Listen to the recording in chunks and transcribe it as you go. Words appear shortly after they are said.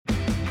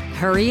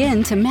hurry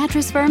in to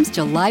Mattress Firm's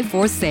July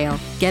 4th sale.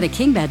 Get a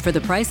king bed for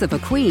the price of a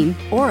queen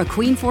or a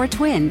queen for a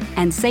twin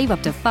and save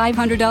up to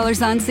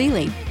 $500 on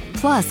Sealy.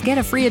 Plus, get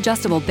a free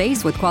adjustable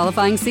base with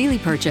qualifying Sealy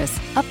purchase,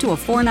 up to a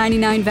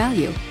 $499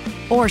 value.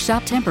 Or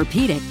shop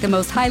Tempur-Pedic, the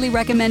most highly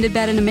recommended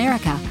bed in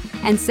America,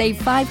 and save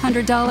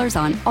 $500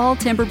 on all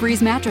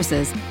Tempur-Breeze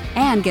mattresses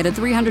and get a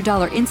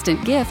 $300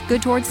 instant gift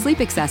good towards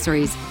sleep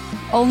accessories.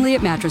 Only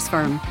at Mattress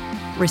Firm.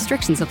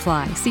 Restrictions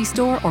apply. See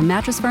store or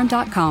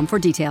mattressfirm.com for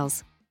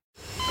details.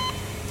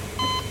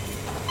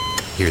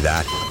 Hear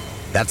that?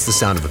 That's the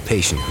sound of a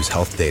patient whose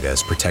health data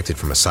is protected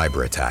from a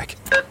cyber attack.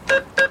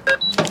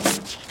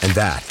 And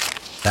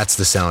that's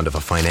the sound of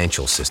a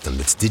financial system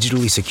that's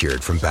digitally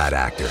secured from bad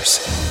actors.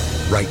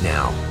 Right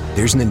now,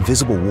 there's an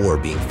invisible war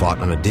being fought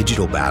on a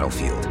digital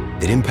battlefield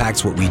that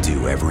impacts what we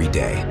do every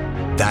day.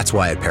 That's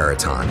why at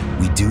Peraton,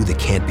 we do the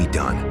can't be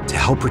done to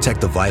help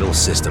protect the vital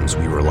systems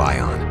we rely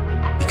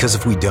on. Because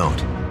if we don't,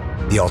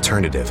 the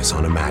alternative is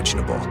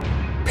unimaginable.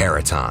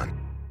 Peraton.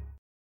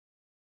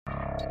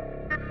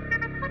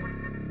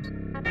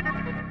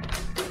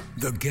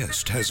 The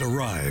guest has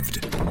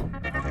arrived.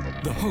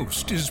 The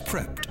host is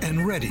prepped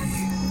and ready.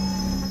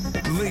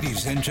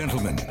 Ladies and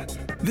gentlemen,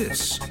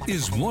 this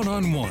is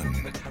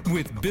One-on-One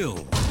with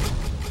Bill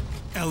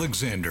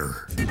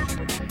Alexander.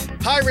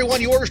 Hi,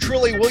 everyone. Yours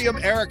truly, William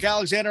Eric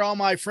Alexander. All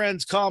my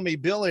friends call me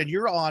Bill, and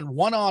you're on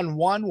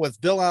One-on-One with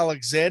Bill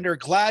Alexander.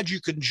 Glad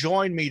you can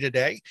join me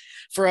today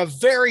for a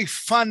very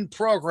fun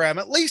program.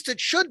 At least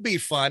it should be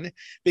fun,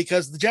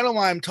 because the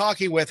gentleman I'm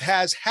talking with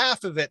has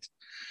half of it,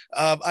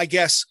 I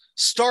guess,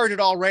 started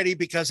already,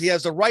 because he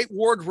has the right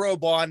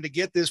wardrobe on to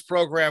get this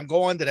program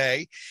going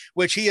today,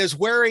 which he is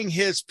wearing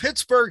his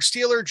Pittsburgh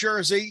Steelers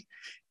jersey,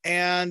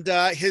 and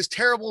his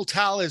terrible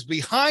towel is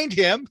behind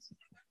him.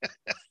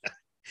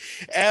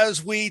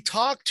 As we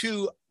talk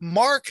to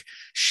Mark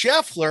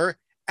Scheffler.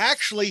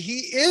 Actually, he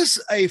is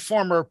a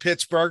former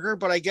Pittsburgher,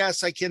 but I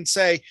guess I can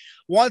say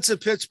once a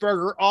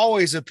Pittsburgher,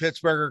 always a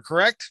Pittsburgher,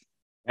 correct?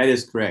 That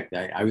is correct.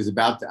 I was,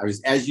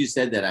 as you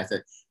said that, I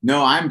said,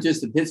 no, I'm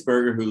just a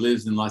Pittsburgher who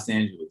lives in Los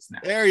Angeles now.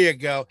 There you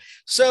go.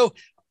 So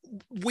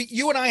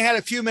you and I had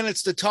a few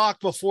minutes to talk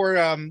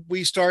before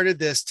we started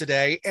this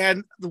today.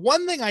 And the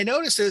one thing I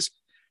noticed is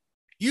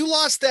you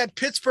lost that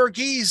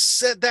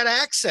Pittsburghese, that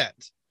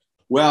accent.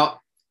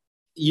 Well,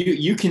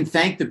 you can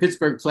thank the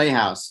Pittsburgh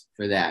Playhouse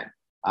for that.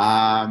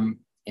 And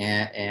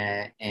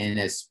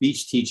a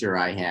speech teacher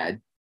I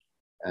had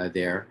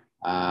there,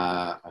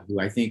 who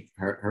I think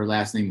her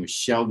last name was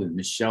Sheldon,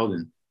 Miss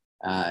Sheldon.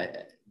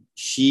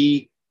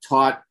 She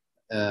taught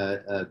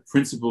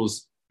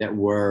principles that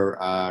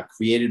were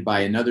created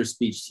by another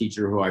speech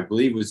teacher who I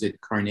believe was at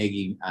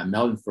Carnegie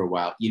Mellon for a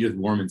while, Edith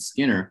Warman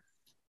Skinner.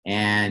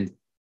 And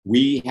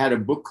we had a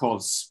book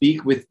called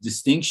Speak with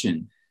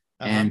Distinction.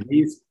 And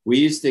we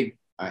used to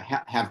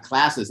have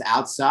classes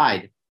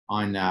outside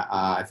on,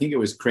 I think it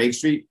was Craig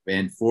Street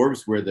and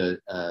Forbes, where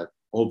the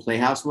old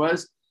Playhouse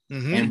was.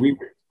 Mm-hmm. And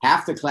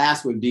half the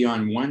class would be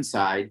on one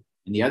side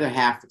and the other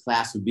half the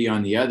class would be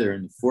on the other.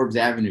 And the Forbes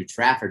Avenue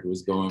traffic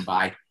was going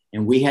by.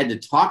 And we had to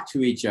talk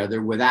to each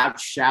other without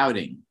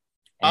shouting.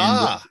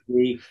 And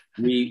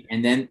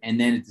and then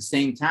at the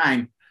same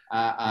time,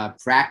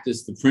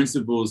 practice the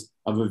principles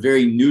of a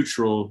very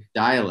neutral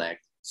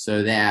dialect,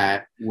 so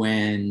that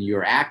when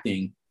you're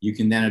acting, you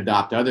can then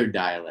adopt other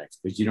dialects,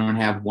 but you don't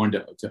have one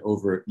to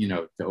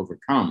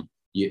overcome.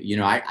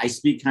 I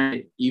speak kind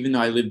of, even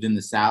though I lived in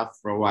the South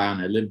for a while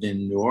and I lived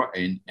in New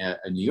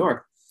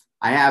York,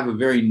 I have a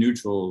very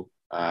neutral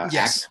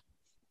accent.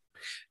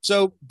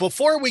 So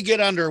before we get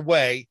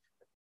underway,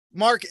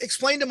 Mark,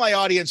 explain to my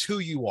audience who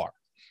you are.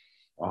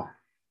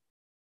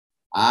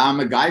 I'm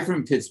a guy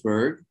from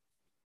Pittsburgh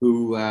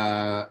who,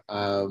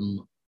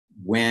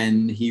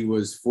 when he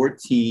was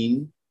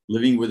 14,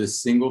 living with a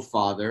single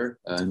father,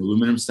 an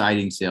aluminum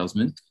siding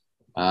salesman,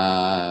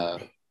 a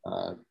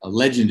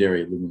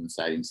legendary aluminum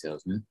siding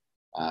salesman.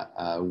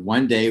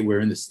 One day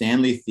we're in the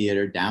Stanley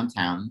Theater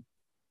downtown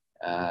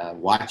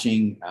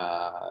watching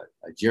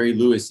Jerry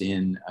Lewis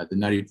in The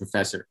Nutty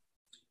Professor.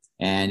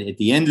 And at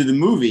the end of the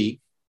movie,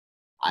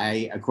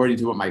 according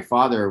to what my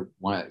father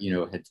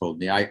had told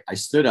me, I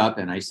stood up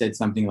and I said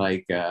something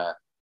like,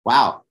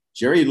 wow,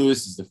 Jerry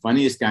Lewis is the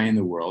funniest guy in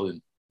the world.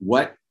 And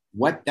what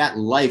that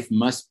life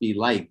must be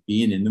like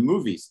being in the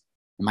movies.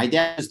 And my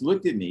dad just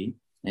looked at me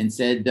and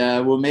said,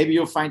 well, maybe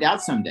you'll find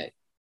out someday.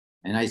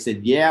 And I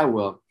said, yeah,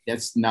 well,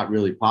 that's not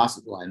really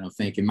possible, I don't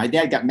think. And my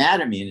dad got mad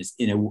at me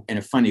in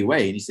a funny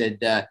way. And he said,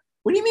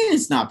 what do you mean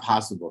it's not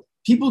possible?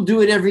 People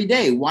do it every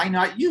day. Why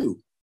not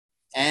you?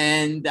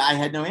 And I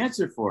had no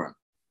answer for him.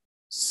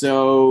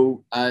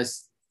 So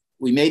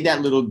we made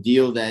that little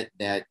deal that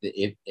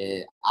if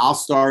I'll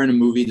star in a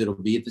movie that'll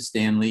be at the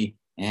Stanley,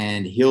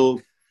 and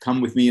he'll come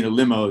with me in a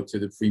limo to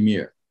the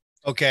premiere.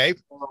 Okay.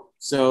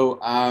 So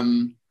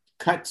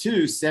cut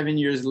to 7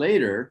 years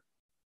later,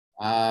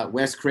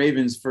 Wes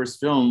Craven's first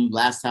film,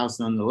 Last House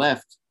on the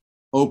Left,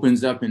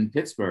 opens up in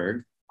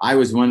Pittsburgh. I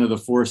was one of the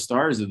 4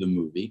 stars of the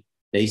movie.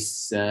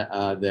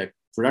 The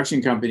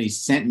production company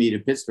sent me to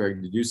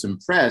Pittsburgh to do some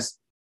press.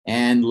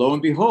 And lo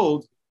and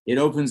behold, it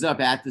opens up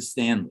at the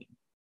Stanley.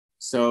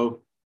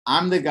 So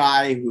I'm the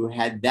guy who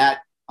had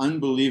that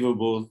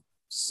unbelievable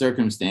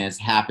circumstance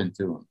happen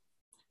to him.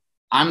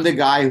 I'm the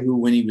guy who,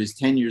 when he was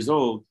 10 years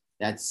old,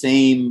 that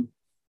same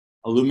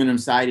aluminum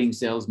siding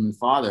salesman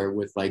father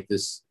with like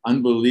this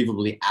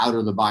unbelievably out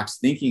of the box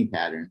thinking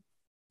pattern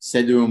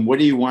said to him, "What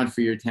do you want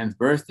for your 10th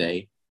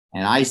birthday?"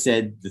 And I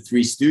said, "The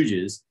Three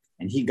Stooges,"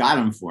 and he got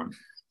them for me.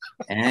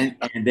 And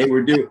they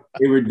were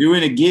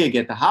doing a gig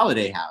at the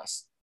Holiday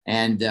House.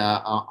 And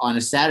on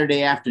a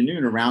Saturday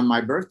afternoon around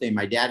my birthday,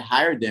 my dad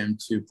hired them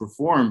to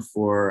perform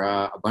for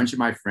a bunch of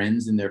my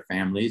friends and their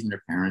families and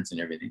their parents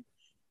and everything.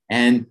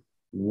 And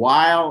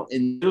while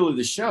in the middle of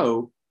the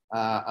show,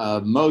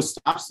 Mo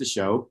stops the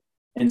show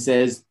and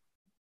says,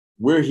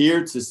 "We're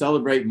here to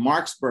celebrate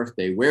Mark's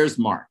birthday. Where's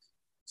Mark?"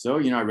 So,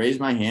 I raised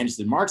my hand. He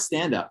said, "Mark,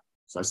 stand up."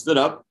 So I stood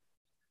up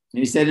and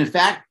he said, "In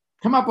fact,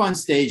 come up on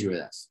stage with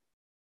us."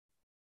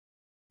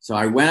 So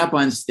I went up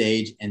on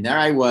stage, and there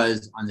I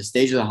was on the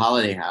stage of the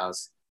Holiday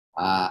House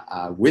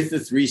with the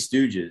Three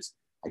Stooges.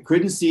 I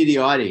couldn't see the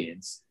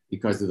audience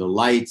because of the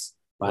lights,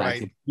 but I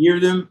could hear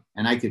them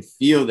and I could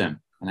feel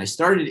them. And I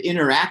started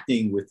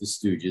interacting with the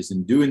Stooges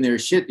and doing their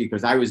shit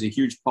because I was a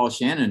huge Paul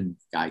Shannon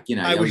guy.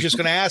 I was just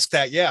going to ask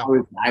that. Yeah.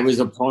 I was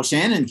a Paul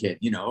Shannon kid.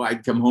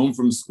 I'd come home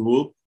from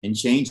school and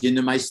change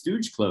into my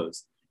Stooge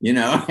clothes,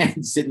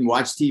 and sit and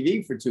watch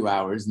TV for 2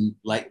 hours. And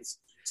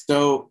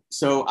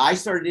so I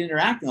started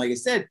interacting, like I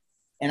said,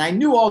 and I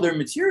knew all their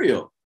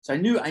material. So I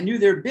knew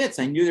their bits.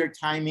 I knew their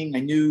timing.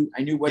 I knew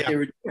what they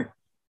were doing.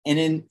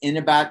 And in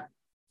about,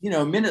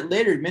 a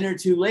minute or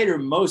two later,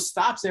 Mo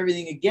stops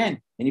everything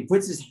again. And he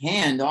puts his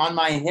hand on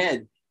my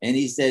head and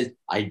he says,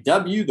 "I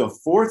dub you the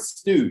fourth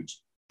Stooge."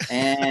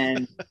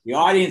 And the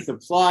audience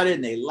applauded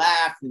and they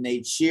laughed and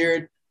they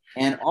cheered.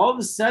 And all of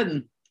a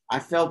sudden I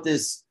felt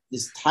this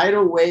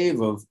tidal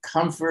wave of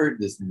comfort,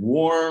 this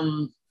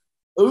warm,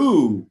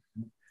 ooh,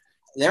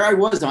 there I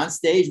was on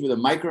stage with a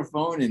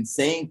microphone and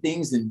saying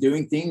things and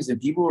doing things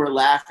and people were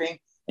laughing.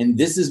 And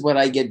this is what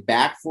I get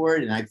back for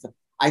it. And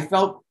I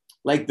felt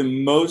like the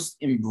most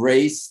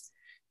embraced,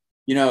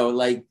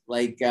 I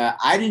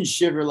didn't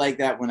shiver like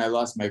that when I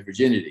lost my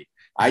virginity.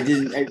 I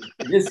didn't.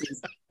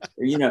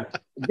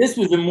 This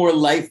was a more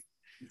life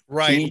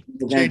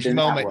changing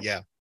moment.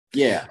 Yeah.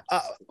 Yeah.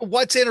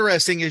 What's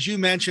interesting is you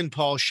mentioned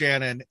Paul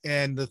Shannon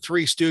and the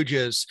Three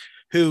Stooges,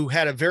 who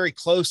had a very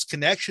close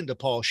connection to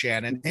Paul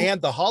Shannon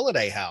and the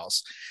Holiday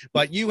House.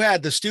 But you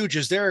had the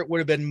Stooges there. It would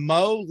have been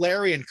Mo,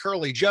 Larry, and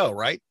Curly Joe,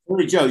 right?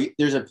 Curly Joe.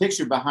 There's a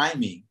picture behind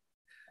me.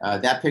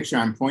 That picture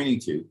I'm pointing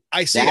to.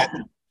 I see it.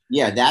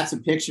 Yeah, that's a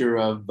picture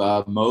of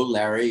Mo,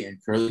 Larry, and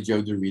Curly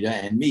Joe DeRita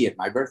and me at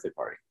my birthday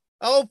party.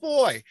 Oh,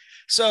 boy.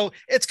 So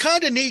it's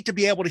kind of neat to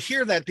be able to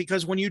hear that,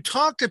 because when you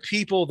talk to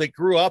people that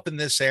grew up in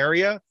this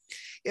area,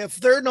 if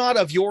they're not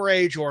of your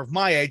age or of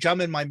my age, I'm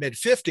in my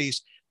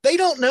mid-50s, they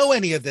don't know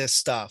any of this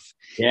stuff.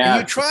 Yeah.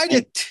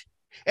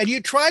 And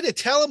you try to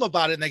tell them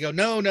about it, and they go,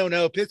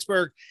 no,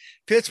 Pittsburgh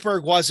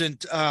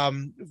wasn't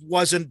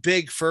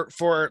big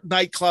for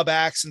nightclub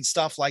acts and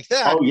stuff like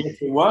that. Oh, yes,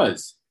 it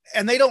was.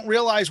 And they don't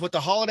realize what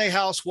the Holiday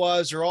House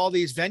was or all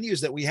these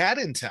venues that we had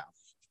in town.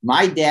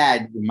 My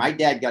dad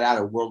got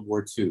out of World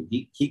War II.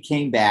 He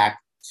came back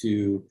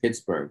to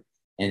Pittsburgh,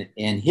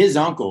 and his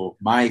uncle,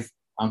 my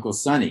uncle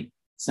Sonny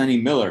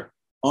Miller,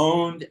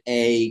 owned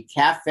a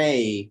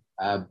cafe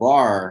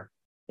bar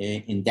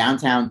in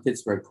downtown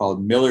Pittsburgh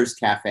called Miller's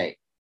Cafe.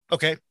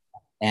 Okay.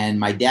 And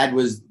my dad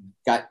as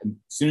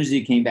soon as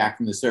he came back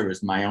from the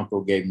service, my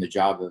uncle gave him the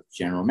job of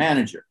general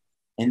manager.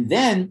 And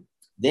then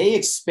they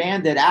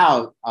expanded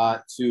out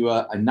to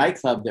a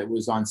nightclub that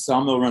was on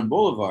Sawmill Run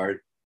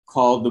Boulevard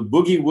called the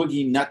Boogie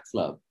Woogie Nut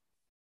Club,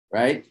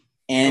 right?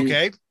 And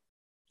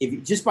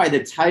just by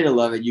the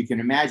title of it, you can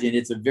imagine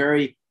it's a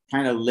very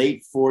kind of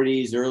late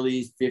 40s,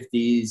 early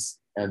 50s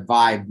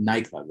vibe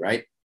nightclub,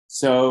 right?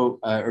 So,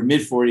 or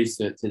mid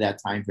 40s to that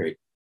time period.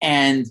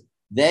 And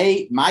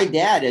my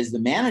dad, as the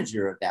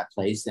manager of that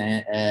place,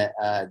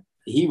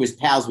 he was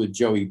pals with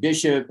Joey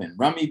Bishop and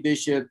Rummy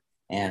Bishop,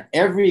 and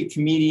every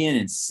comedian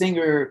and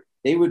singer.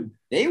 They would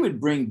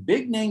bring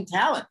big name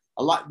talent.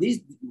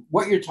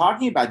 What you're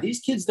talking about, these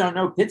kids don't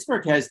know.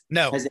 Pittsburgh has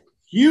a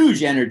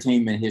huge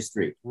entertainment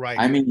history. Right.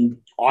 I mean,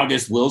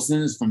 August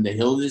Wilson's from the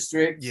Hill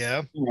District.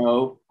 Yeah.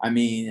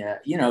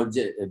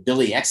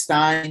 Billy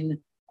Eckstein.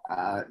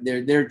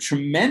 They're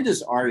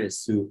tremendous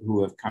artists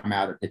who have come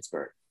out of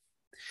Pittsburgh.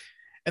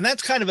 And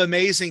that's kind of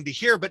amazing to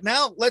hear. But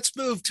now let's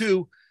move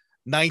to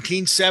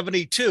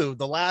 1972,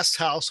 the Last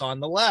House on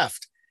the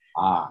Left.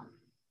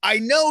 I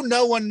know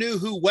no one knew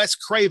who Wes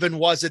Craven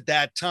was at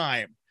that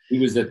time. He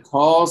was a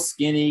tall,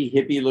 skinny,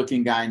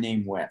 hippie-looking guy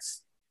named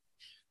Wes.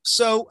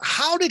 So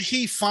how did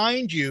he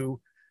find you,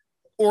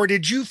 or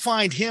did you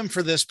find him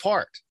for this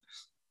part?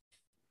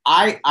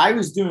 I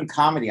was doing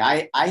comedy.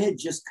 I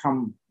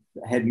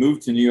had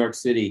moved to New York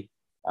City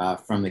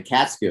from the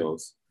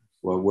Catskills,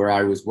 where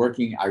I was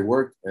working. I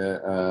worked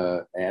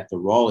at the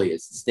Raleigh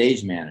as the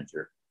stage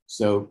manager.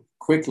 So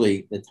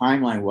quickly, the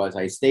timeline was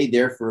I stayed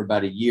there for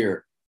about a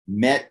year,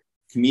 met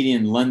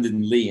comedian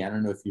London Lee. I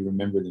don't know if you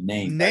remember the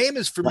name. Name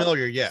is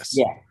familiar, yes.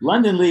 Yeah,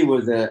 London Lee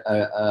was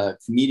a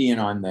comedian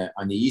on the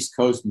East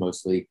Coast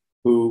mostly,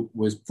 who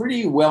was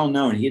pretty well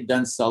known. He had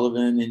done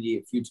Sullivan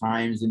a few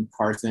times and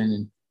Carson,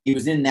 and he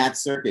was in that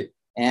circuit.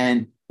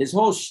 And his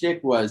whole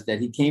shtick was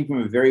that he came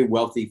from a very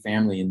wealthy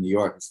family in New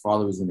York. His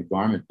father was in the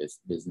garment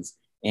business,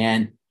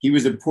 and he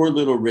was a poor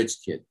little rich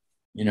kid.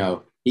 You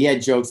know, he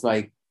had jokes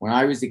like, when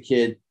I was a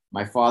kid,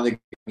 my father gave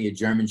me a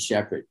German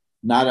Shepherd,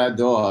 not a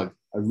dog,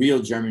 a real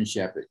German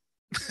Shepherd.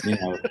 You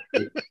know,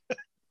 you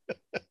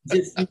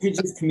could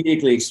just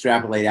comedically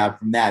extrapolate out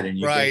from that.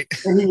 And right.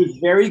 And he was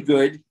very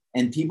good,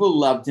 and people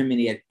loved him, and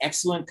he had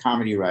excellent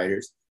comedy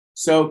writers.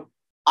 So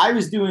I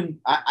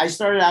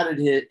started out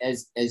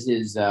as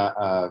his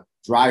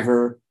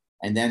driver,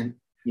 and then,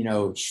 you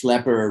know,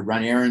 schlepper,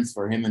 run errands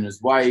for him and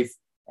his wife.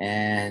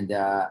 And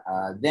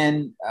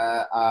then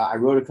I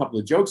wrote a couple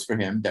of jokes for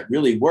him that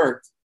really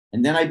worked.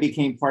 And then I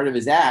became part of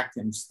his act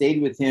and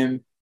stayed with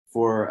him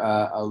for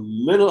a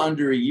little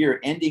under a year,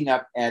 ending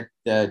up at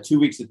 2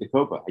 weeks at the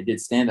Copa. I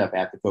did stand up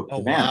at the Copa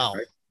Cabana. Wow.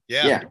 Right?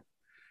 Yeah.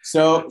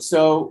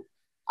 So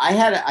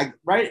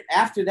right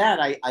after that,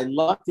 I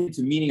lucked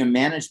into meeting a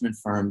management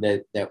firm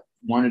that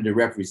wanted to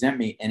represent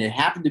me. And it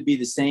happened to be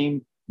the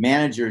same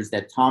managers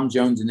that Tom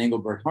Jones and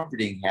Engelbert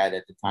Humperdinck had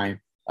at the time,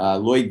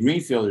 Lloyd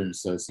Greenfield and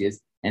Associates.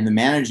 And the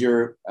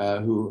manager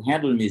who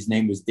handled me, his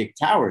name was Dick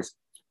Towers.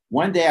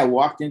 One day I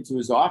walked into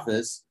his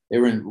office,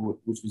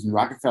 which was in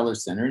Rockefeller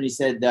Center, and he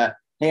said,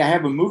 hey, I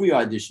have a movie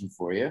audition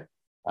for you.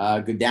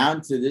 Go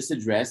down to this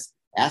address,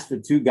 ask for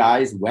two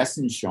guys, Wes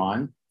and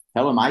Sean,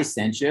 tell them I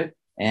sent you,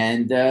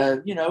 and,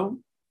 you know,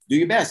 do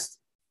your best.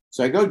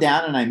 So I go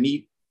down and I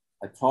meet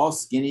a tall,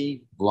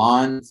 skinny,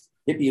 blonde,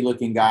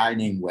 hippie-looking guy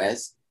named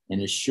Wes,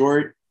 and a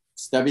short,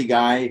 stubby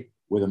guy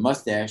with a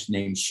mustache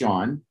named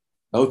Sean,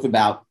 both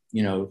about,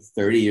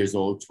 30 years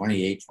old,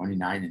 28,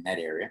 29, in that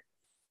area.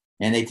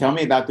 And they tell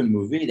me about the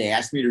movie. They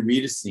asked me to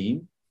read a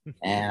scene,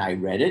 and I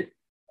read it,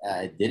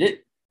 did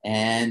it,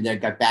 and I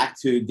got back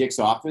to Dick's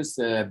office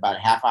about a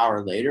half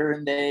hour later,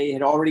 and they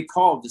had already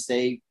called to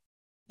say,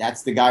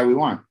 that's the guy we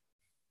want.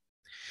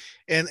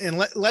 And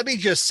let me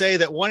just say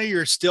that one of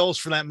your stills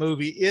from that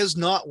movie is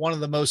not one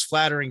of the most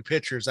flattering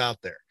pictures out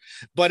there,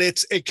 but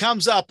it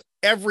comes up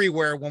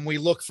everywhere when we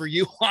look for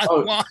you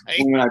online.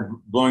 When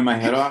I'm blowing my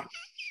head off?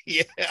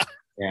 Yeah.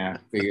 Yeah,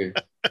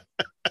 figured.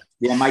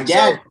 Yeah, my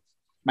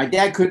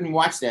dad couldn't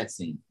watch that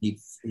scene.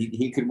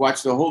 He could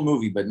watch the whole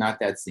movie, but not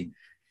that scene.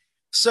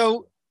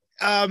 So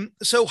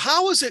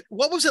how was it?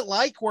 What was it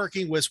like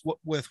working with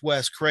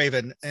Wes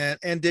Craven?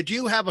 And did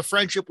you have a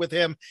friendship with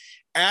him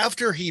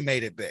after he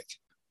made it big?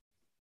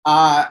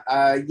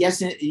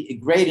 Yes,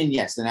 great, and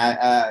yes.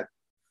 And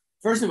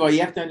first of all,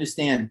 you have to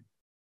understand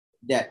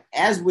that,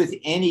 as with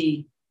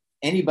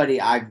anybody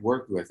I've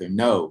worked with or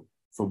know,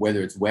 for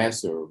whether it's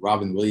Wes or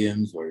Robin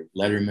Williams or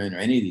Letterman or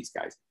any of these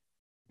guys,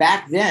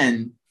 back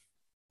then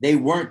they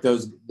weren't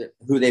those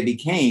who they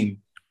became.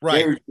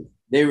 Right.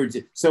 They were.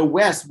 So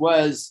Wes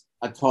was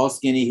a tall,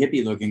 skinny,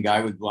 hippie-looking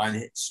guy with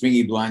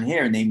stringy blonde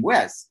hair named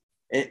Wes.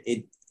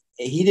 He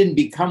didn't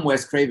become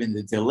Wes Craven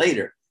until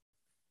later.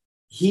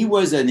 He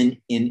was an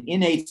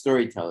innate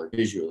storyteller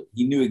visually.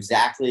 He knew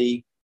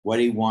exactly what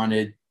he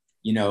wanted.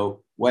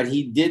 What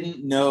he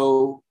didn't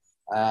know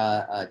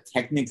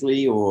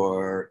technically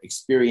or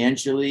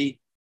experientially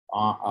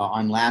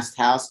on Last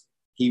House,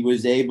 he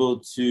was able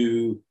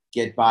to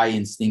get by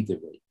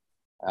instinctively.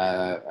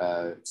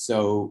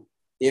 So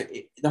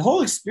the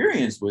whole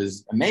experience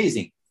was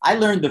amazing. I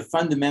learned the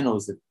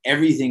fundamentals of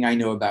everything I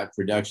know about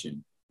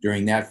production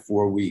during that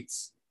 4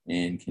 weeks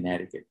in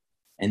Connecticut.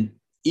 And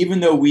even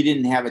though we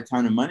didn't have a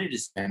ton of money to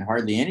spend,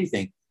 hardly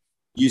anything,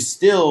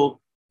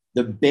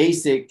 the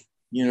basic,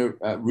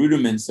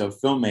 rudiments of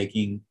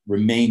filmmaking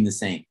remain the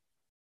same.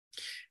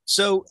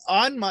 So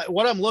on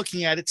what I'm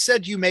looking at, it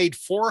said you made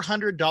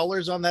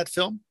 $400 on that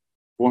film.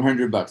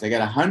 $400. I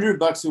got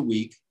 $100 a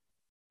week.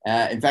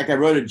 In fact, I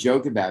wrote a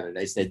joke about it.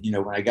 I said,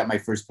 when I got my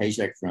first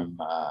paycheck from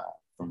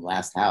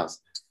Last House,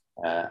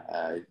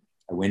 I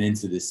went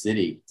into the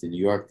city to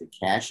New York to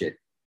cash it,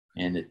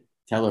 and the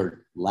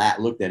teller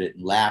looked at it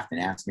and laughed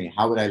and asked me,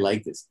 how would I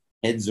like this,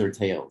 heads or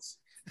tails?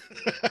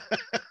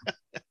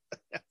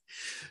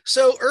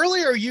 So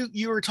earlier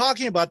you were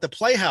talking about the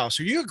Playhouse.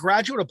 Are you a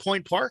graduate of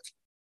Point Park?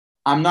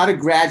 I'm not a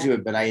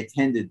graduate, but I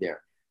attended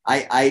there.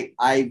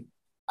 I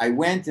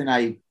went and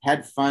I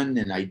had fun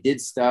and I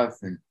did stuff,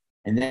 and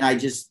then I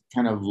just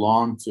kind of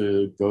longed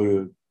to go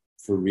to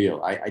for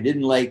real. I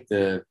didn't like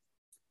I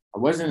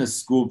wasn't a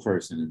school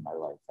person in my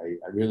life.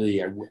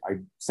 I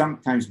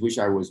sometimes wish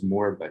I was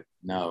more, but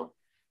no.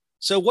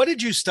 So what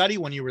did you study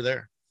when you were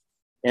there?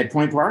 At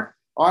Point Park?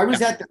 Oh, I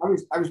was I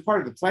was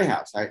part of the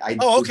Playhouse.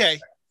 Okay.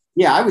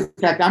 Yeah, I was. In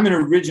fact, I'm an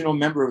original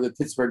member of the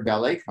Pittsburgh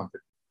Ballet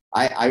Company.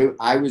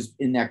 I was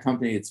in that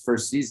company its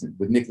first season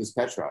with Nicholas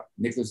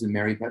and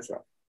Mary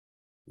Petroff.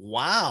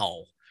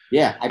 Wow.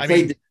 Yeah, I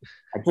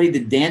played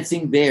the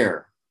dancing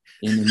bear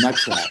in the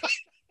Nutcracker.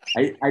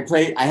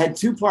 I had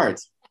two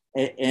parts.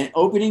 An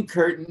opening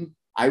curtain.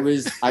 I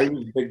was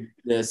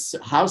the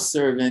house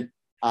servant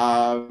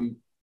on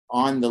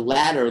the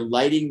ladder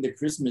lighting the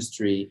Christmas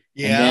tree.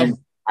 Yeah. And then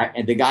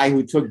and the guy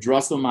who took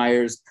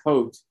Drosselmeyer's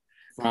coat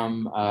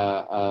from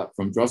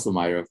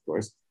Drosselmeyer, of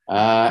course,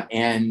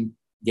 and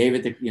gave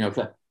it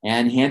to,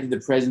 and handed the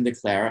present to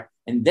Clara.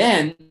 And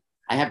then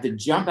I have to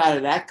jump out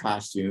of that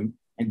costume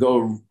and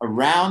go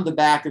around the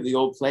back of the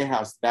old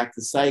playhouse, back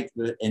to Psych,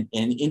 and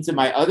into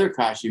my other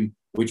costume,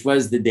 which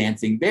was the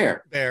dancing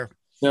bear.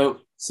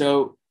 So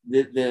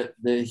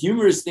the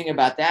humorous thing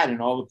about that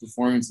and all the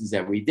performances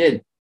that we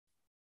did,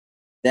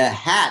 the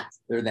hat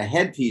or the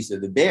headpiece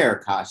of the bear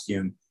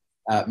costume,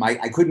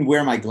 I couldn't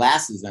wear my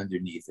glasses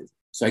underneath it,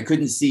 so I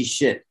couldn't see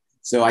shit.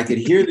 So I could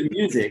hear the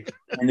music,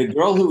 and the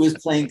girl who was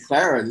playing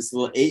Clara, this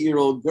little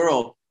 8-year-old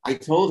girl, I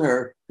told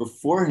her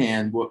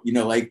beforehand,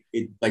 like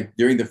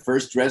during the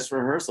first dress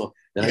rehearsal,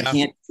 that I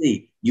can't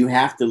see. You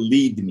have to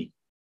lead me.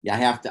 I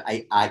have to.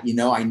 I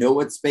know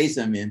what space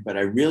I'm in, but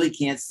I really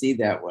can't see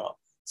that well.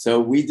 So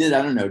we did,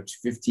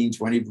 15,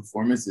 20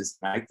 performances.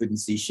 I couldn't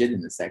see shit in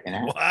the second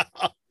half.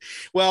 Wow.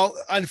 Well,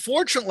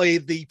 unfortunately,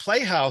 the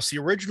Playhouse, the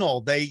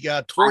original, they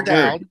tore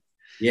down.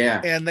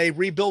 Yeah. And they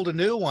rebuilt a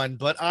new one.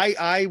 But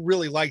I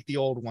really like the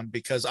old one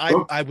because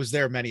I was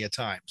there many a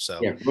time. So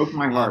yeah, broke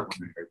my heart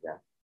when I heard that.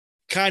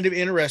 Kind of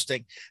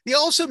interesting. You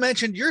also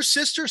mentioned your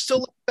sister still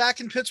lives back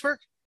in Pittsburgh?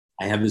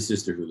 I have a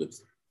sister who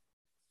lives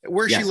there.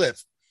 Where she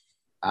live?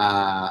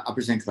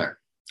 Upper St. Clair.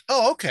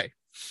 Oh, okay.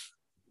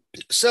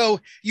 So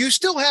you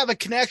still have a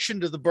connection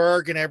to the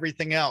Burgh and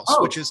everything else,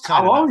 which is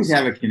kind I'll of always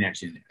have a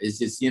connection. It's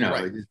just,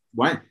 right.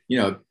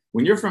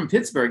 When you're from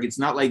Pittsburgh, it's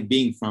not like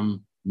being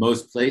from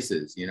most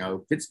places.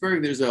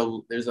 Pittsburgh, there's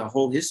a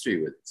whole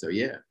history with it. So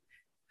yeah.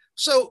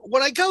 So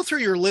when I go through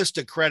your list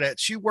of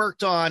credits, you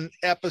worked on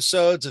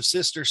episodes of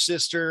Sister,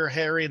 Sister,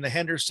 Harry and the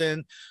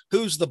Henderson,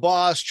 Who's the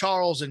Boss,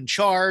 Charles in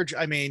Charge.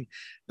 I mean,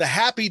 the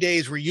Happy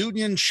Days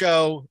reunion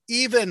show,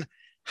 even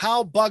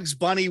How Bugs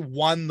Bunny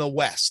Won the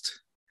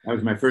West. That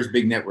was my first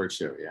big network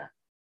show. Yeah.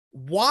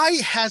 Why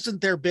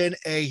hasn't there been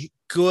a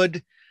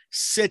good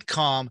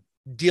sitcom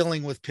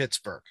dealing with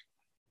Pittsburgh?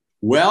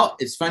 Well,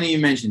 it's funny you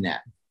mentioned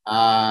that.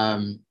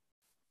 I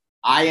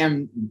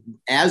am,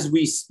 as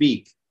we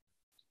speak,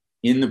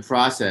 in the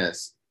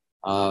process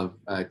of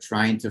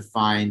trying to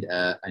find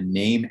a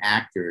name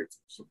actor,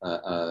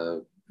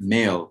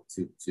 male,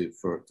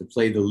 to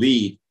play the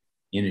lead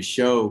in a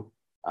show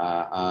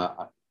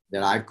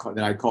that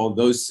I call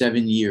Those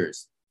 7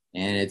 Years.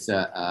 And it's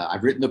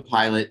I've written the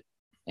pilot,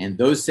 and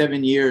those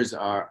 7 years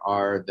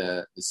are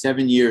the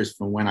 7 years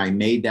from when I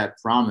made that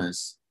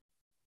promise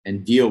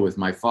and deal with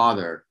my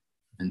father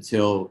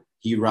until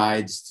he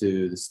rides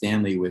to the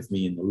Stanley with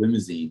me in the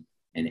limousine,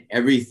 and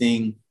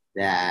everything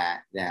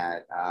that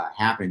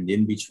happened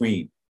in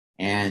between.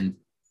 And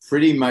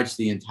pretty much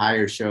the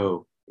entire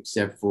show,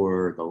 except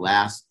for the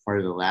last part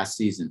of the last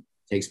season,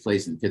 takes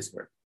place in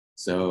Pittsburgh.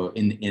 So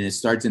and it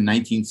starts in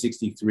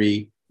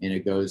 1963 and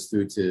it goes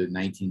through to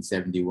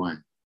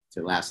 1971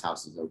 to Last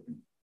House is Open.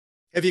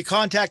 Have you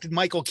contacted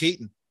Michael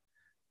Keaton?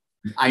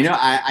 I know.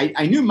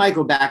 I knew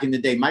Michael back in the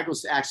day.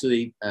 Michael's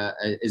actually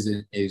is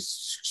an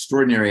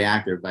extraordinary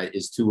actor, but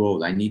is too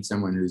old. I need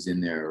someone who's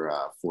in their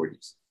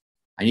 40s.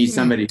 I need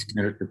somebody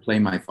to play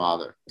my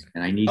father,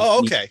 and I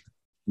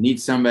need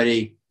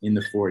somebody in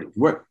the 40s.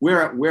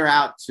 We're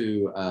out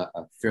to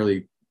a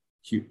fairly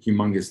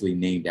humongously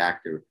named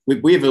actor.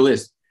 We have a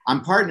list.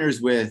 I'm partners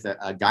with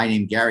a guy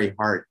named Gary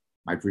Hart,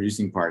 my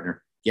producing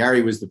partner.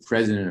 Gary was the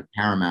president of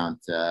Paramount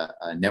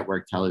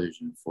Network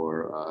Television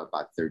for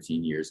about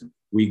 13 years. And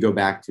we go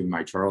back to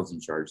my Charles in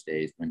Charge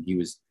days when he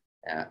was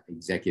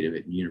executive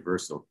at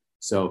Universal.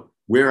 So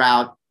we're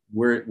out.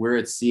 We're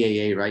at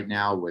CAA right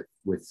now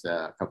with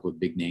a couple of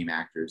big name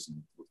actors,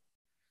 and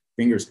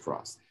fingers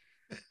crossed.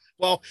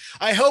 Well,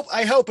 I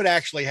hope it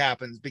actually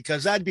happens,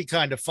 because that'd be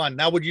kind of fun.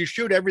 Now, would you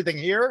shoot everything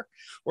here,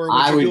 or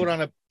would you do it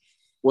on a?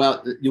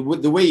 Well,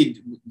 the way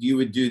you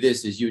would do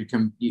this is you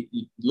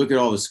look at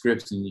all the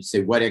scripts and you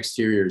say, what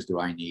exteriors do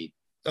I need?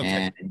 Okay.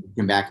 And you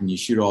come back and you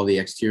shoot all the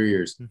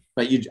exteriors.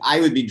 But I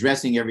would be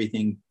dressing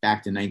everything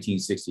back to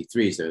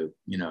 1963, so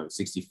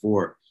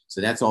 64.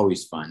 So that's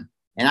always fun.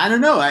 And I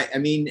don't know. I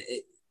mean,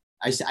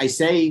 I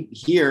say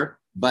here,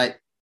 but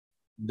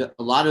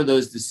a lot of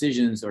those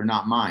decisions are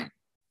not mine.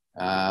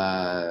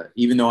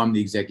 Even though I'm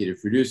the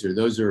executive producer,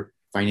 those are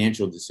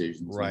financial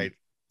decisions. Right. And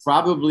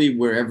probably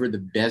wherever the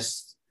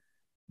best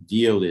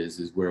deal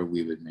is where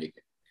we would make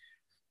it.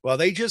 Well,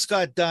 they just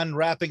got done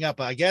wrapping up,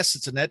 I guess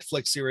it's a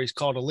Netflix series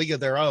called A League of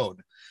Their Own,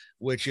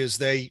 which is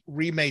they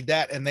remade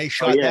that and they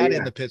shot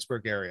in the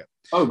Pittsburgh area.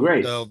 Oh,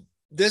 great. So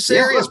this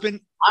area has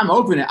been. I'm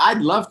open.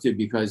 I'd love to,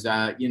 because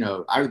I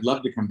would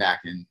love to come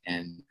back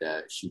and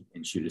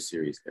shoot a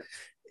series there.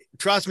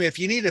 Trust me, if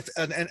you need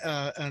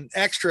an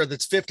extra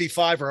that's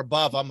 55 or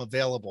above, I'm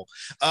available.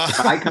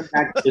 If I come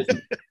back,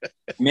 listen,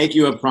 make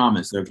you a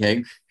promise,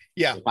 okay?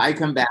 Yeah. If I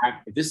come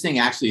back, if this thing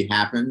actually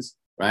happens,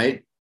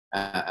 right?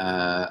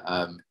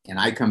 And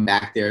I come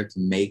back there to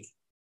make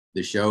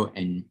the show,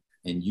 and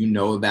you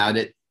know about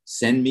it,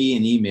 send me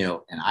an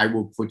email and I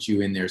will put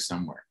you in there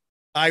somewhere.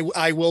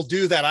 I will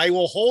do that. I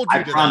will hold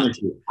you to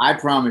that. I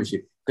promise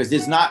you. because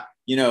it's not,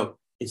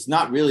 it's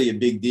not really a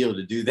big deal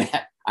to do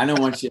that. I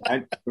don't want you,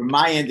 from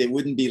my end, it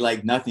wouldn't be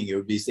like nothing. It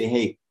would be say,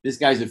 hey, this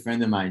guy's a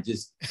friend of mine.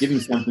 Just give him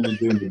something to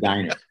do in the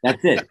diner.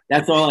 That's it.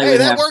 That's all I Hey,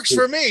 would that have works to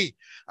do. for me.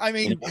 I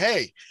mean,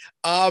 hey,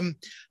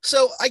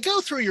 so I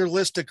go through your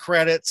list of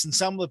credits and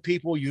some of the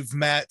people you've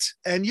met,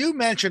 and you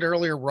mentioned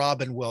earlier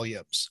Robin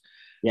Williams.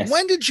 Yes.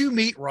 When did you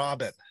meet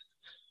Robin?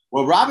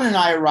 Well, Robin and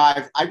I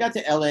arrived, I got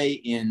to LA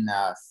in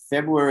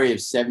February of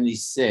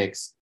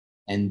 76,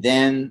 and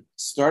then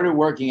started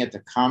working at the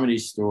Comedy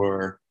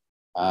Store,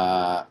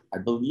 I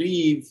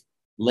believe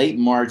late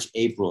March,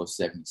 April of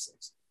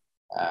 76.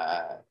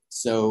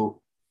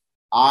 So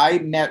I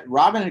met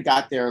Robin and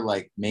got there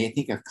like I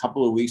think a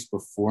couple of weeks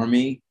before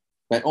me,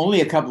 but only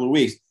a couple of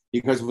weeks,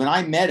 because when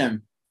I met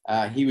him,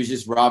 he was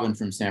just Robin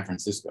from San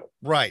Francisco.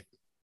 Right.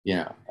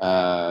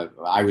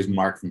 I was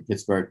Mark from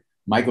Pittsburgh.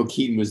 Michael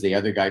Keaton was the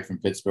other guy from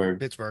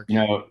Pittsburgh.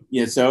 So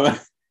that's so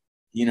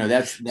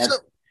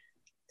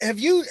have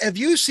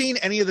you seen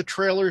any of the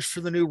trailers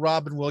for the new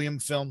Robin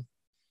Williams film?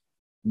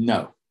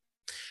 No.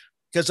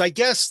 Because I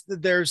guess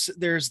there's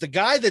the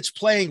guy that's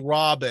playing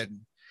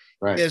Robin.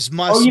 Right. I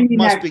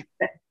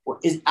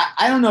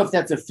don't know if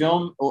that's a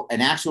film or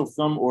an actual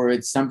film, or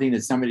it's something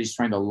that somebody's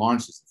trying to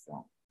launch as a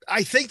film.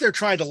 I think they're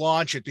trying to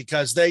launch it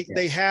because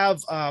they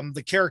have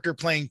the character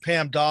playing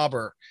Pam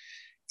Dauber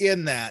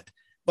in that.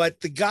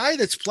 But the guy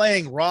that's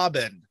playing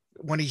Robin,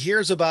 when he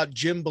hears about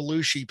Jim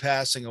Belushi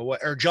passing away,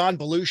 or John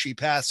Belushi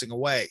passing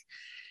away,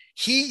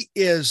 he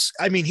is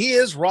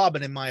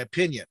Robin, in my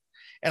opinion.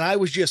 And I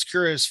was just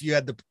curious if you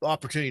had the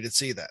opportunity to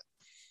see that.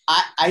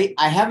 I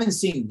haven't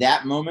seen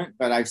that moment,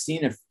 but I've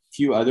seen a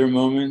few other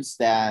moments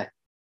that,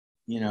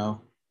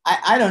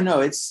 I don't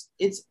know.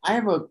 I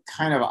have a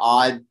kind of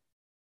odd,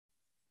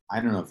 I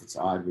don't know if it's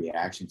odd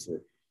reaction to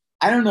it.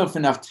 I don't know if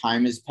enough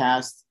time has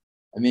passed.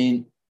 I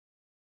mean,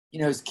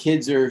 his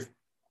kids are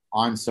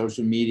on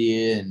social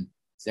media and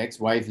his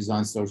ex-wife is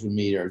on social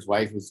media, or his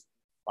wife was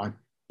on,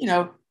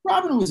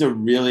 Robin was a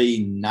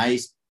really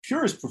nice,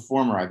 purest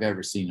performer I've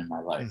ever seen in my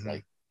life. Mm-hmm.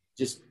 Like,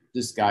 just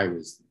this guy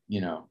was, he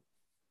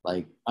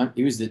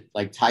was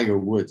like Tiger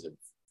Woods of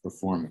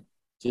performing,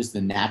 just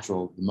the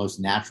most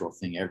natural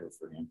thing ever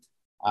for him.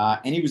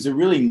 And he was a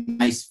really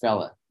nice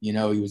fella. He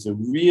was a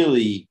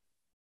really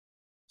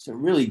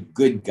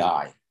good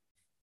guy.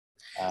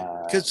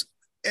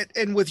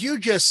 And with you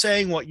just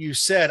saying what you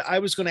said, I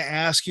was going to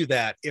ask you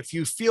that if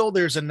you feel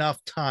there's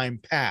enough time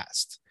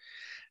passed.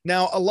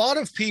 Now, a lot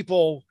of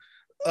people,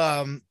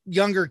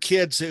 younger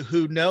kids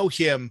who know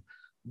him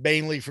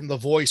mainly from The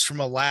Voice, from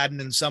Aladdin,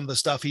 and some of the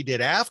stuff he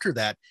did after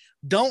that,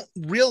 don't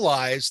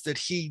realize that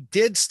he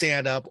did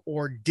stand up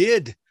or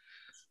did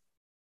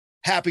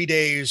Happy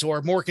Days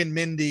or Mork and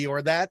Mindy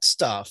or that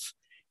stuff.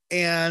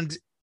 And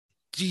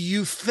do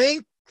you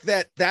think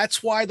that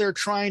that's why they're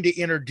trying to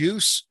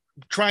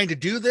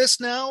do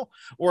this now,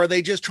 or are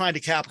they just trying to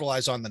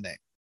capitalize on the name?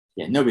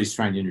 Yeah, nobody's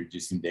trying to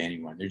introduce him to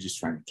anyone. They're just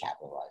trying to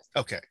capitalize.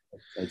 Okay.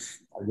 There's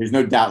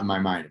no doubt in my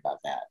mind about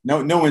that.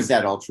 No one's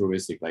that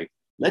altruistic. Like,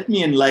 let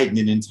me enlighten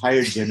an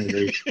entire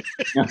generation.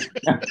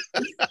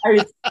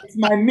 It's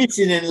my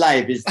mission in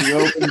life is to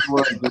open the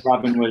world to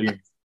Robin Williams.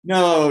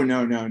 No.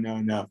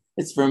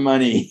 It's for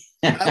money.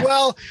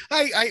 Well,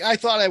 I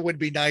thought I would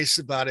be nice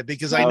about it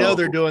because I know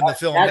they're doing the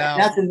film now.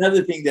 That's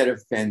another thing that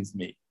offends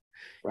me,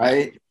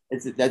 right?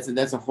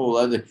 That's a whole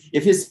other.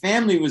 If his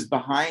family was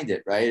behind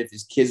it, right? If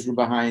his kids were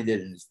behind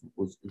it,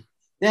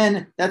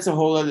 then that's a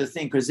whole other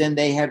thing, because then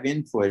they have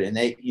input and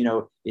they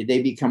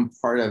become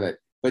part of it.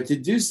 But to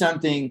do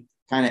something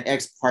kind of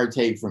ex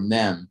parte from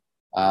them,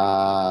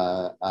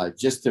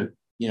 just to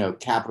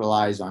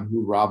capitalize on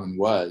who Robin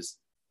was,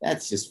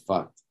 that's just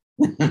fucked.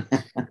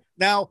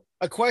 Now,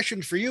 a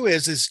question for you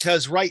is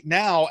because right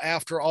now,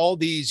 after all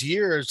these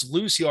years,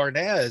 Lucy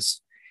Arnaz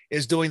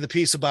is doing the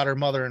piece about her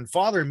mother and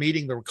father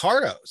meeting the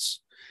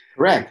Ricardos.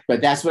 Correct. But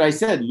that's what I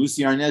said.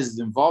 Lucy Arnaz is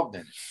involved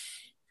in it.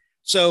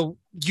 So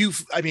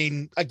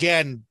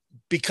again,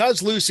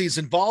 because Lucy's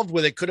involved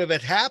with it, could have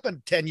it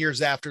happened 10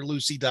 years after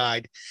Lucy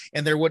died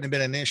and there wouldn't have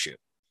been an issue.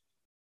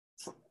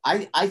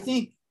 I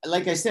think,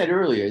 like I said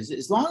earlier,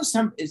 as long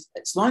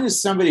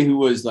as somebody who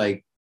was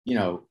like,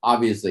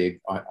 obviously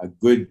a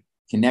good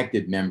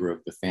connected member of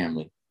the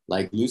family,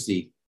 like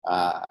Lucy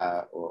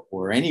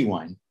or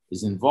anyone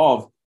is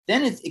involved,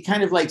 then it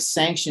kind of like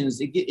sanctions,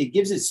 it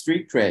gives it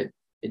street cred.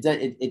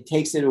 It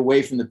takes it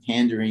away from the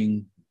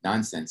pandering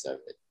nonsense of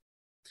it.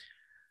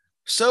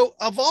 So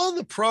of all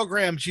the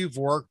programs you've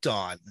worked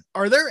on,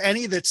 are there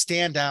any that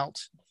stand out?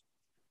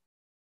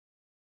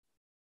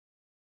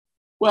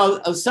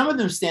 Well, some of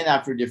them stand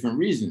out for different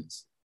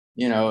reasons.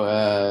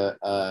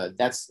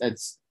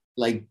 That's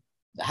like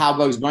How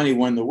Bugs Bunny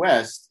Won the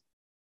West.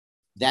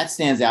 That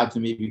stands out to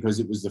me because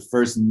it was the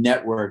first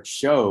network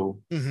show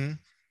mm-hmm.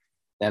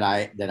 that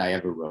I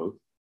ever wrote.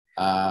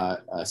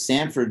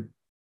 Sanford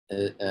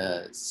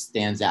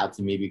stands out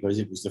to me because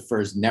it was the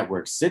first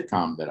network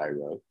sitcom that I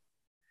wrote.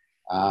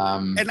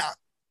 And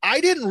I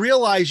didn't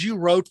realize you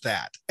wrote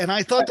that. And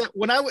I thought that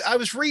when I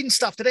was reading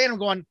stuff today and I'm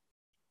going,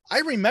 I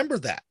remember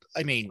that.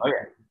 I mean,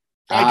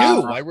 I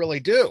do. I really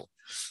do.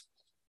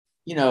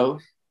 You know,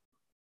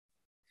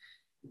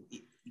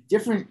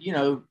 different, you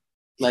know,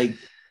 like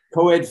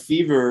Co-Ed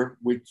Fever,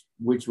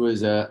 which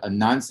was a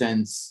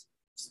nonsense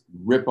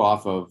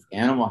ripoff of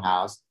Animal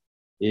House,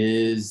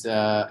 is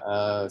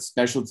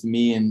special to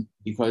me, and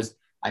because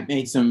I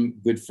made some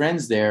good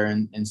friends there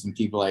and some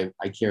people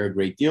I care a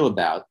great deal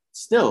about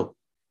still.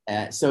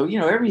 So, you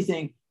know,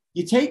 everything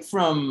you take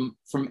from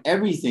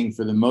everything,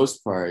 for the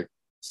most part,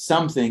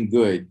 something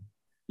good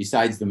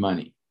besides the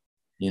money,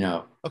 you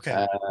know.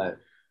 Okay.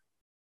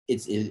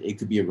 It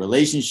could be a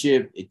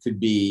relationship. It could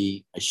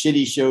be a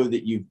shitty show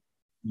that you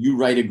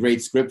write a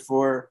great script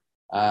for.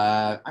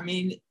 I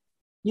mean,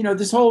 you know,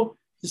 this whole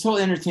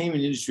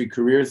entertainment industry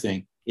career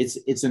thing,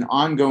 it's an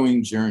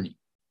ongoing journey.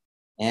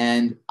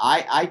 And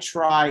I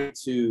try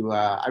to,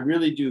 I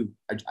really do.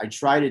 I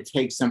try to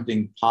take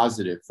something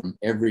positive from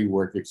every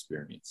work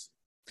experience.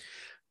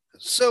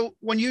 So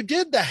when you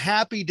did the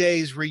Happy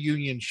Days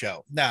reunion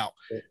show, now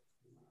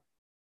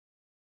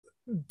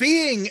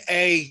being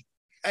a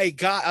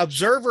guy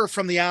observer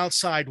from the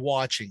outside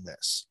watching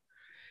this,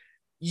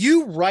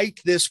 you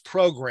write this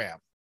program,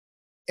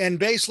 and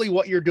basically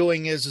what you're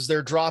doing is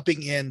they're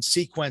dropping in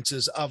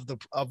sequences of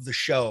the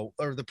show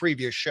or the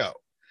previous show.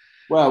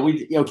 Well,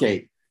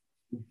 okay.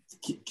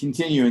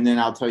 Continue, and then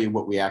I'll tell you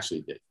what we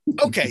actually did.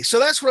 Okay, so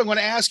that's what I'm going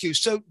to ask you.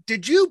 So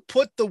did you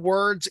put the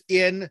words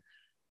in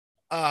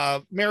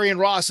Marion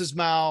Ross's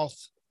mouth?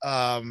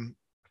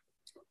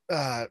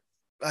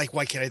 Like,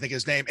 why can't I think of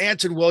his name?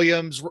 Anton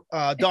Williams,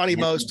 Donnie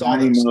Most,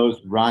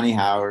 Ronnie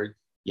Howard.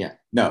 Yeah,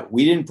 no,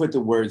 we didn't put the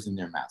words in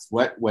their mouths.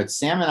 What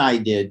Sam and I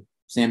did,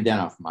 Sam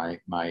Denoff, my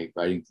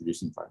writing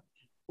producing partner,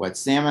 what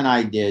Sam and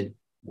I did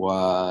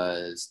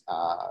was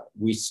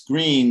we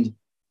screened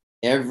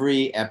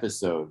every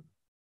episode,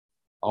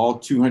 all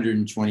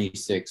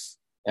 226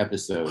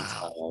 episodes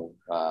of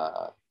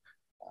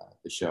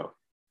the show.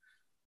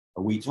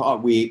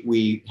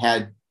 We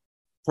had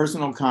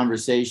personal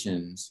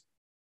conversations,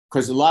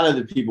 because a lot of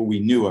the people we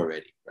knew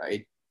already,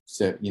 right?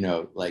 So, you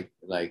know, like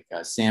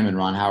Sam and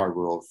Ron Howard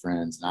were old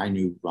friends, and I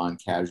knew Ron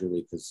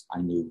casually because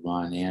I knew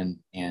Ron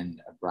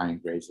and Brian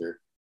Grazer,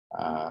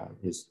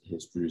 his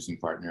producing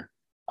partner.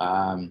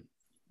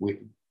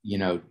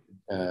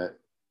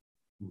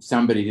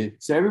 Somebody,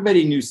 so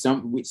everybody knew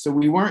some. So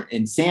we weren't,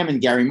 and Sam and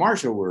Gary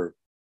Marshall were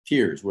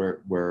peers.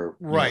 Were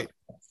right.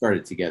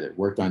 Started together,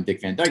 worked on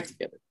Dick Van Dyke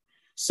together.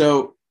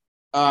 So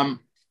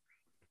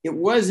it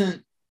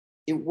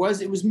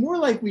was more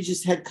like we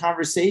just had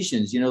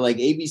conversations, you know, like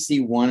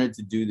ABC wanted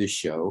to do the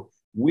show.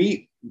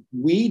 We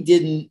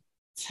didn't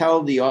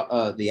tell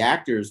the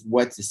actors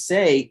what to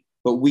say,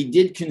 but we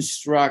did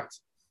construct,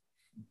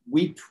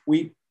 we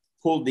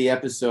pulled the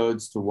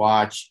episodes to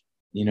watch,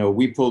 you know,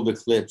 we pulled the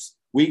clips,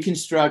 we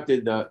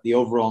constructed the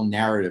overall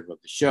narrative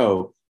of the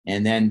show.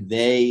 And then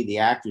the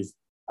actors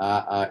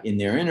in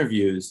their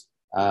interviews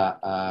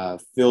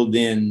filled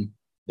in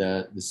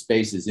the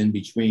spaces in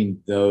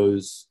between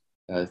those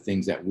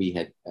things that we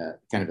had,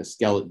 kind of a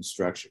skeleton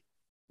structure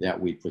that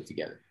we put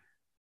together.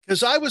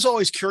 Because I was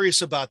always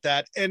curious about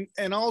that.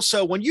 And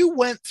also when you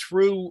went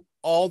through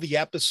all the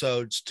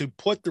episodes to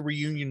put the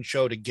reunion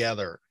show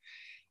together,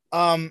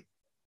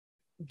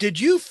 did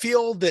you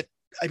feel that,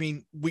 I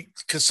mean,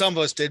 because some of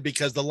us did,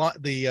 because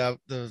the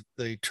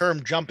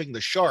term jumping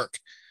the shark,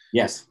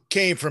 yes,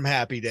 came from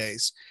Happy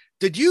Days.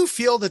 Did you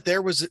feel that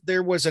there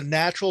was a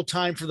natural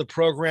time for the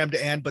program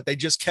to end, but they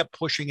just kept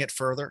pushing it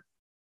further?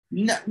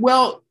 No,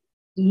 well,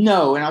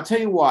 no, and I'll tell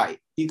you why.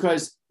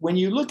 Because when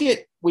you look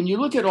at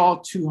all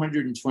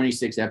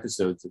 226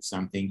 episodes of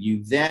something,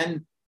 you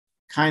then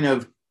kind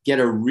of get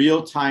a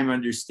real-time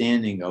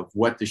understanding of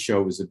what the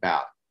show was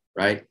about,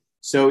 right?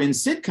 So in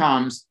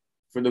sitcoms,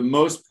 for the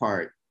most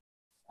part,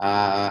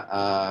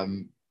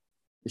 the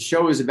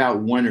show is about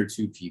one or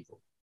two people.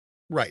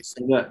 Right.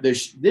 So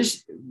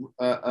this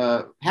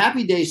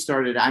Happy Days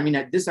started. I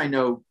mean, this I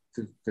know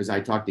because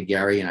I talked to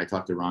Gary and I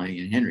talked to Ronnie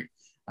and Henry.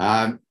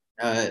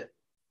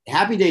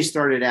 Happy Days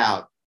started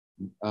out.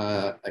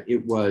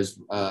 It was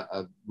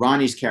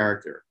Ronnie's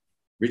character,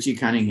 Richie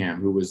Cunningham,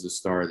 who was the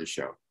star of the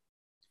show,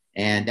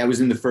 and that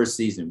was in the first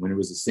season when it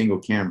was a single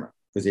camera,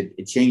 because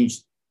it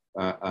changed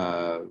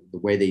the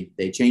way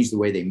they changed the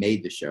way they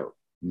made the show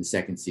in the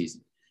second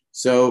season.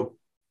 So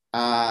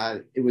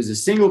it was a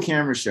single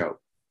camera show.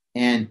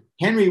 And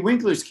Henry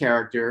Winkler's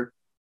character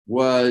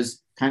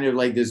was kind of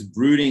like this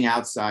brooding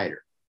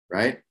outsider,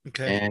 right?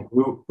 Okay. And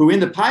who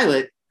in the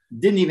pilot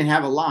didn't even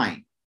have a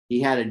line.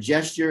 He had a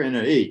gesture and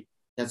a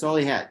that's all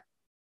he had.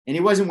 And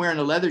he wasn't wearing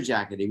a leather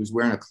jacket. He was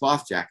wearing a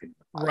cloth jacket.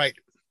 Right.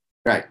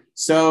 Right.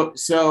 So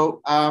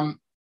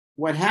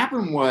what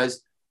happened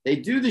was they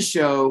do the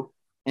show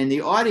and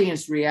the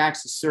audience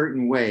reacts a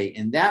certain way.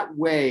 And that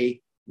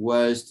way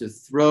was to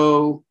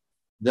throw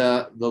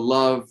the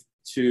love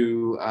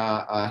to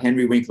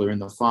Henry Winkler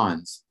and the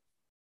Fonz,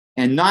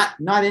 and not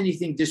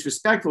anything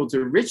disrespectful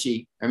to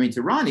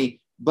Ronnie,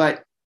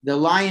 but the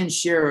lion's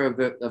share of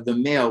the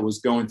mail was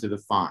going to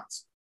the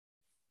Fonz.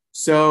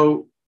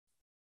 So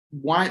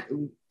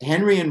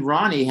Henry and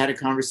Ronnie had a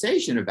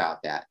conversation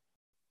about that,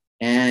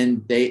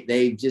 And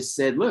they just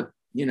said, look,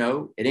 you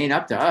know, it ain't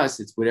up to us.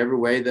 It's whatever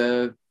way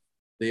the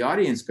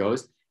audience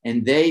goes.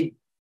 And they're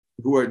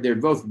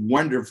both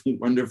wonderful,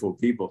 wonderful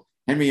people.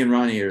 Henry and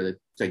Ronnie are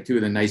like two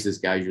of the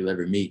nicest guys you'll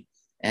ever meet.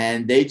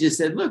 And they just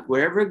said, look,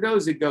 wherever it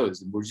goes,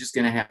 and we're just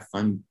going to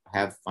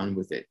have fun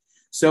with it.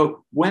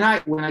 So when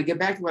I get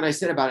back to what I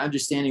said about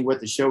understanding what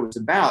the show was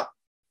about,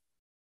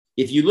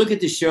 if you look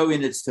at the show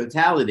in its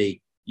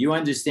totality, you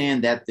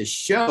understand that the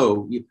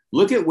show, you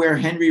look at where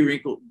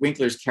Henry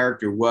Winkler's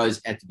character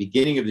was at the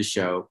beginning of the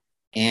show.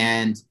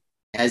 And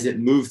as it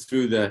moved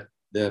through the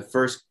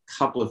first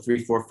couple of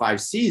 3, 4,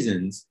 5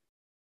 seasons,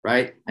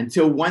 right?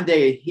 Until one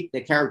day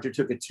the character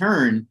took a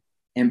turn.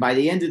 And by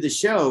the end of the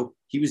show,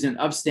 he was an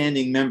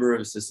upstanding member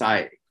of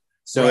society.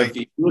 So If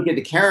you look at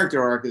the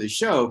character arc of the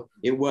show,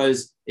 it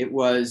was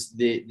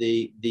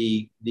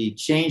the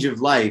change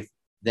of life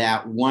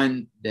that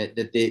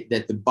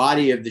the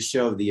body of the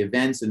show, the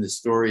events and the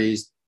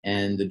stories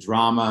and the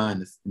drama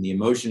and the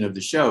emotion of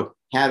the show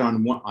had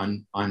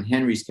on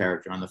Henry's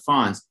character, on the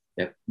Fonz,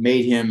 that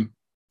made him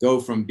go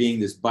from being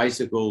this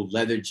bicycle,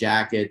 leather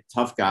jacket,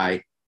 tough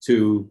guy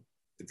to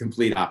the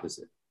complete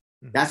opposite.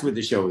 That's what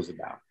the show was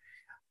about.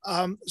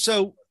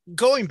 So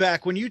going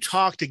back, when you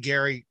talked to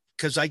Gary,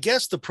 because I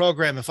guess the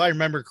program, if I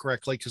remember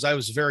correctly, because I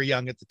was very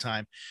young at the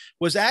time,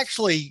 was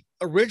actually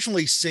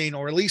originally seen,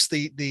 or at least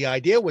the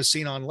idea was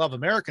seen on Love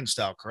American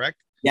Style, correct?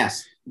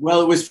 Yes.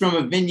 Well, it was from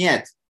a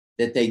vignette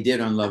that they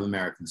did on Love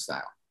American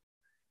Style.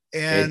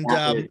 And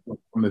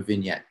from a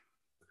vignette.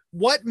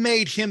 What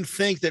made him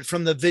think that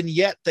from the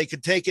vignette they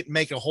could take it and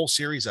make a whole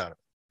series out of it?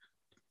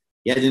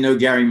 You had to know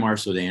Gary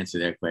Marshall to answer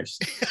that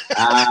question.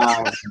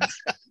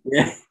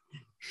 Yeah.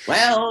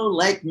 Well,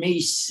 let me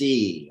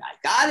see. I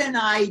got an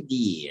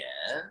idea.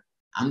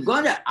 I'm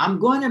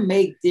gonna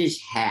make this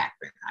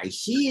happen. I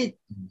see it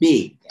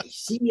big.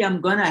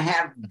 I'm gonna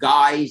have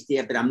guys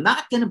there, but I'm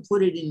not gonna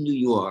put it in New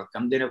York.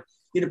 I'm gonna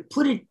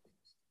put it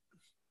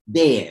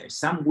there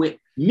somewhere.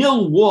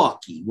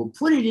 Milwaukee. We'll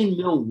put it in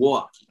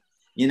Milwaukee.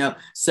 You know.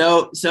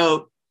 So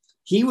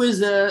he was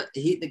the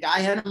guy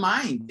had a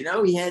mind. You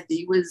know, and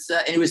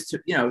it was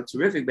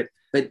terrific.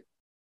 But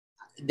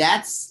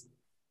that's.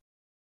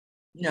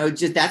 You know,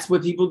 just that's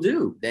what people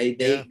do.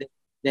 They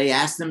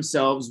ask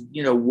themselves,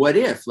 you know, what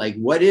if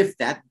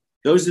that,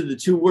 those are the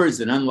two words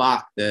that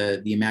unlock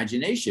the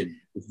imagination.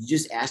 If you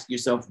just ask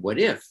yourself, what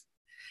if?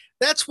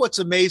 That's what's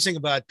amazing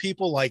about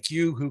people like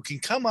you who can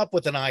come up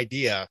with an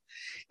idea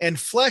and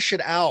flesh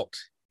it out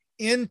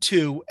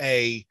into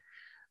a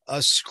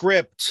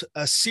script,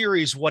 a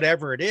series,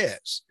 whatever it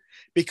is,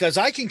 because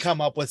I can come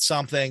up with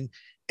something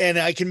and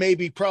I can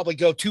probably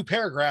go 2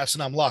 paragraphs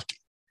and I'm lucky.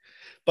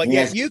 But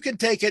yet you can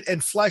take it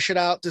and flesh it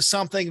out to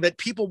something that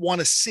people want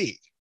to see.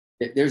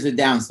 There's a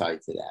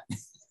downside to that.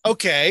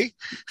 Okay.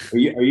 Are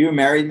you a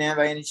married man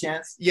by any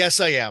chance? Yes,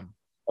 I am.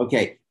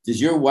 Okay.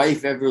 Does your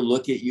wife ever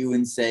look at you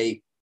and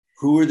say,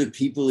 who are the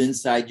people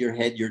inside your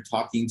head you're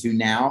talking to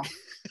now?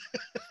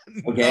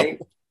 Okay.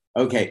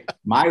 No. Okay.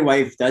 My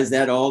wife does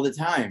that all the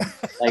time.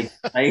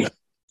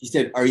 She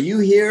said, are you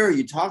here? Are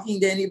you talking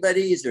to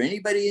anybody? Is there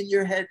anybody in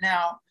your head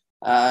now?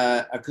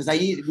 Because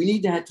we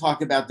need to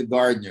talk about the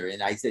gardener.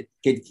 And I said,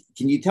 can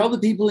you tell the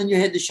people in your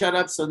head to shut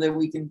up so that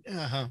we can?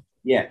 Uh-huh.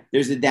 Yeah,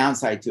 there's a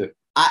downside to it.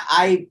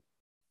 I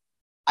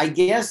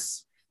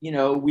guess, you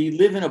know, we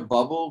live in a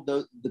bubble,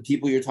 the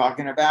people you're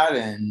talking about,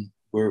 and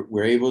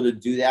we're able to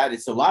do that.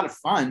 It's a lot of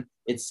fun.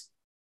 It's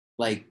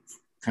like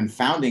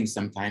confounding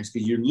sometimes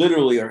because you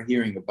literally are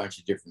hearing a bunch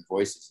of different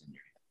voices in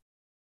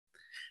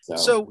your head.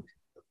 So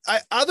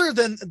other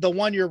than the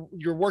one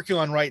you're working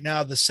on right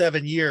now, the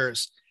 7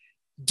 years,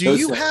 do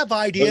you have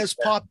ideas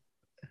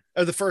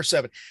or the first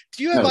 7?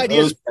 Do you have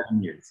ideas?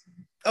 7 years.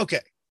 Okay.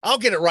 I'll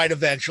get it right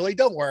eventually.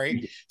 Don't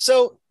worry.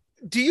 So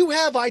do you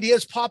have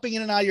ideas popping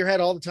in and out of your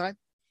head all the time?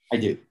 I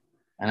do.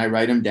 And I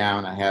write them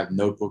down. I have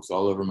notebooks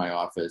all over my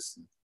office.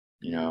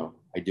 You know,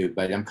 I do,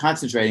 but I'm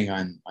concentrating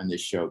on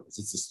this show because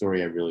it's a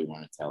story I really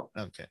want to tell.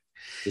 Okay.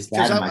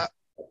 Because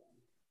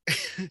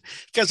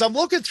I'm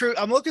looking through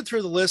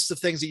the list of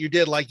things that you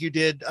did, like you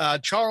did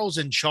Charles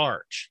in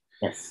Charge.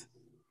 Yes.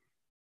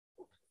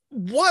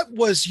 What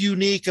was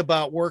unique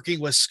about working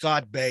with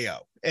Scott Baio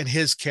and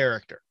his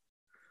character?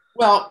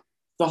 Well,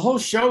 the whole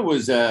show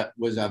was a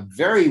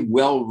very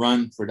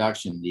well-run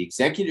production. The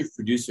executive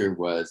producer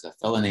was a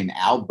fellow named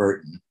Al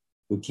Burton,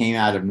 who came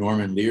out of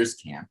Norman Lear's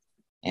camp.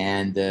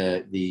 And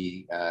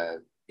the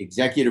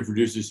executive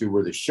producers who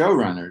were the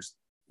showrunners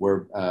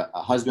were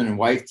a husband and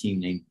wife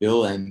team named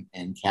Bill and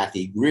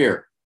Kathy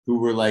Greer, who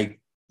were like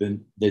the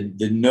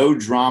no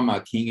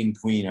drama king and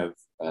queen of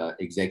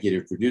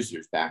executive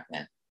producers back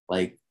then.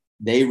 Like,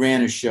 they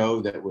ran a show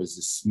that was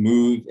as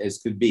smooth as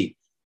could be.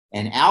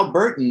 And Al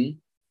Burton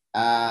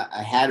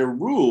had a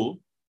rule,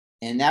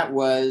 and that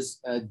was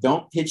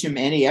don't pitch him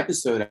any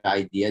episode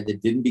idea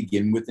that didn't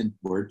begin with the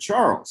word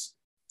Charles.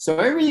 So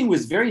everything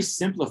was very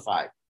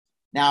simplified.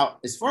 Now,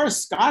 as far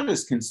as Scott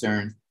is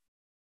concerned,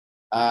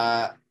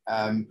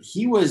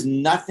 he was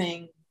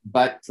nothing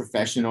but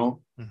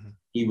professional. Mm-hmm.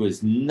 He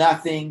was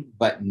nothing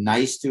but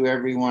nice to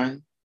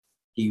everyone.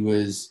 He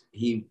was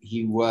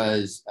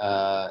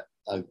a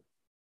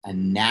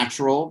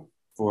natural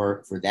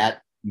for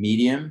that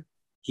medium.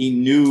 He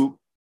knew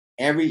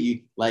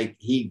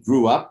he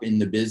grew up in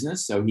the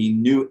business, so he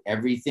knew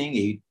everything.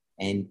 He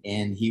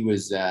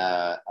was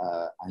a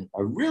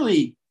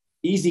really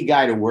easy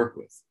guy to work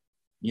with.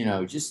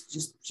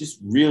 Just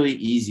really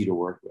easy to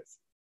work with.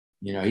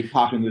 He'd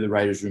pop into the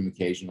writer's room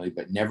occasionally,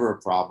 but never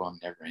a problem,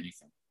 never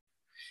anything.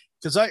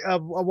 Because a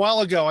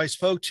while ago I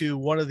spoke to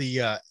one of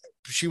the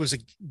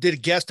did a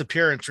guest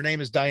appearance. Her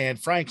name is Diane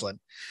Franklin.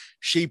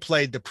 She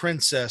played the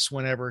princess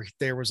whenever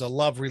there was a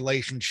love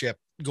relationship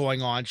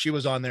going on. She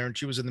was on there, and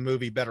she was in the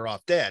movie Better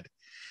Off Dead.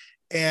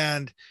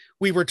 And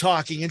we were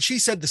talking, and she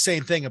said the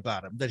same thing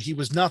about him, that he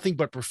was nothing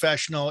but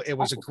professional. It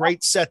was a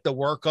great set to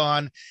work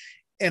on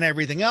and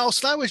everything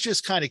else. And I was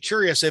just kind of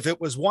curious if it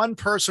was one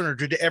person or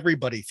did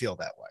everybody feel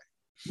that way?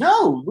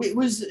 No, it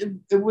was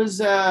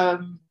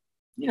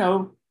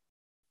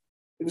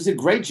a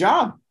great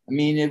job. I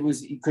mean, it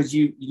was because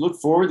you look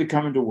forward to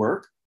coming to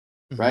work,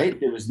 right?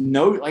 There was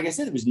like I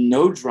said, there was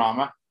no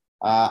drama.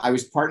 I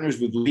was partners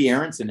with Lee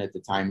Aronson at the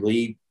time.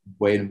 Lee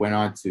went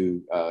on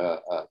to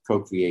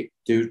co-create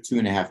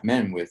 2.5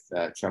 Men with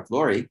Chuck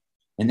Lorre.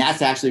 And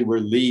that's actually where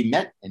Lee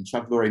met and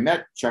Chuck Lorre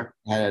met. Chuck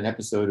had an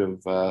episode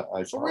of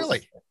Oh,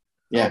 really?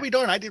 Yeah. Oh, we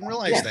don't. I didn't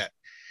realize that.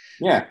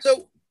 Yeah.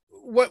 So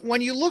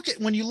when you look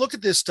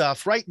at this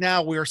stuff right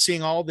now, we're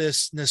seeing all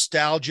this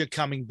nostalgia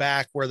coming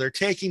back where they're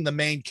taking the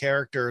main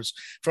characters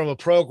from a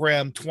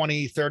program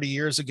 20, 30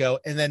 years ago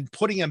and then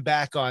putting them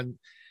back on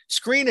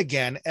screen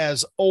again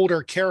as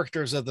older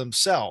characters of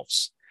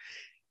themselves.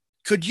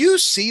 Could you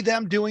see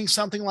them doing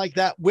something like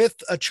that with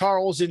a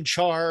Charles in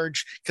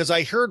Charge? Because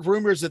I heard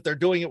rumors that they're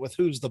doing it with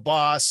Who's the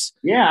Boss.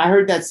 Yeah, I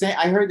heard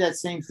that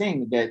same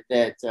thing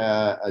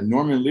that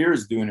Norman Lear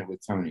is doing it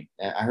with Tony.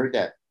 I heard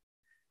that.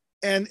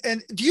 And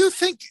do you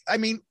think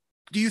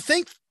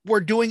we're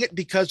doing it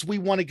because we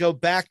want to go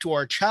back to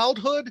our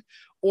childhood,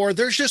 or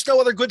there's just no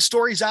other good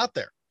stories out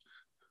there?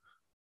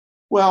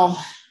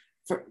 Well,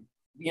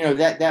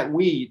 that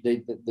we,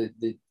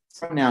 the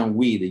pronoun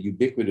we, the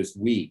ubiquitous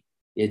we,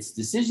 it's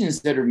decisions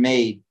that are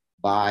made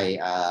by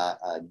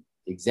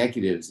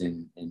executives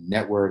in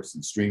networks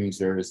and streaming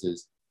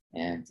services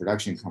and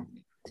production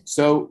companies.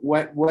 So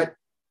what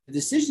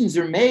decisions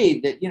are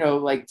made that,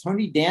 like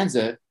Tony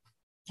Danza,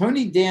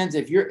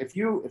 if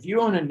you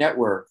own a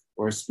network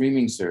or a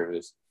streaming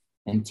service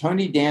and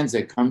Tony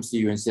Danza comes to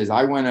you and says,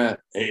 I want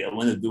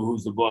to do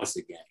Who's the Boss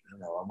again.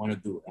 I want to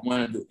do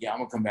it. Yeah, I'm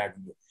going to come back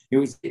and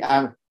do it.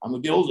 I'm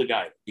the older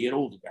guy,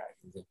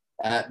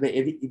 but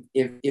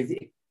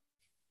if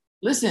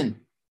listen,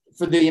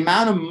 for the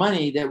amount of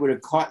money that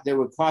would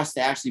cost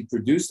to actually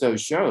produce those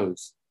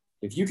shows,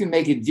 if you can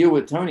make a deal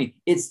with Tony,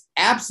 it's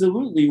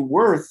absolutely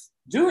worth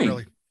doing.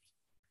 Really?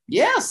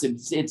 Yes,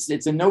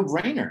 it's a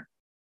no-brainer.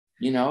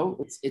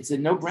 It's a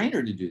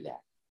no-brainer to do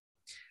that.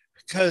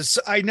 Because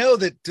I know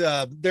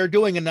that they're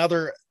doing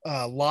another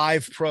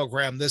live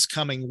program this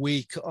coming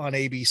week on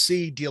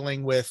ABC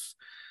dealing with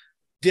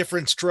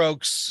Different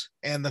Strokes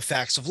and The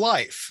Facts of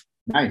Life.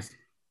 Nice.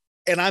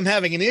 And I'm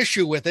having an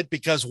issue with it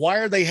because why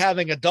are they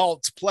having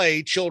adults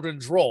play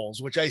children's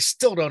roles, which I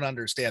still don't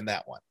understand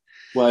that one.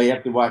 Well, you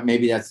have to watch.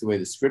 Maybe that's the way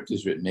the script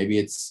is written. Maybe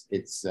it's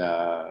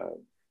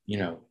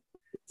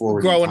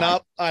forward. Growing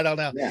up, I don't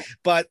know. Yeah.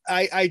 But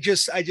I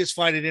just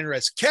find it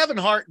interesting. Kevin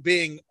Hart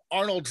being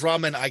Arnold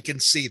Drummond, I can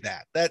see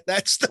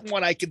that's the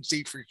one I can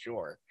see for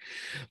sure.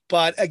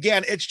 But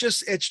again, it's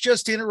just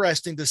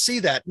interesting to see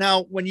that.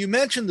 Now, when you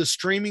mentioned the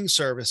streaming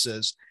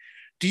services,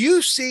 do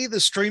you see the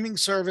streaming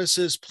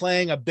services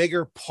playing a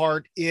bigger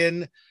part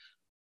in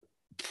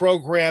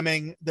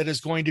programming that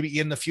is going to be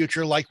in the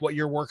future, like what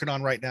you're working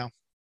on right now?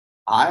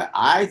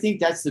 I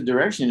think that's the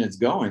direction it's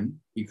going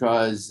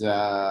because,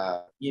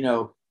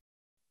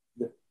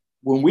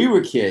 when we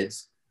were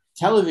kids,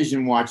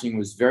 television watching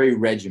was very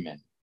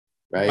regimented,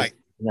 right?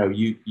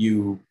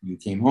 You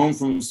came home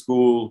from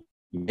school,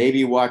 you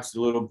maybe watched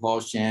a little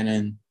Paul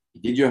Shannon,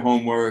 you did your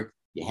homework,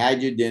 you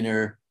had your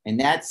dinner, and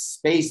that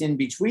space in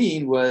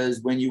between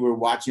was when you were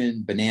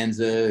watching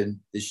Bonanza and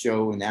the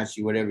show and that's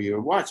whatever you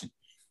were watching.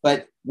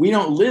 But we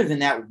don't live in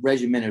that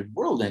regimented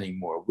world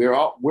anymore. We're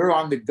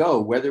on the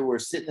go, whether we're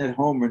sitting at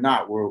home or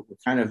not. We're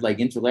kind of like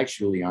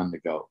intellectually on the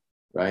go,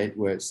 right?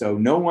 So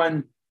no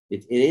one,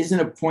 it isn't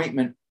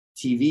appointment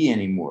TV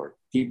anymore.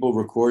 People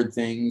record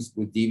things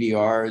with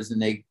DVRs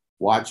and they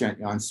watch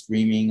on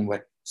streaming and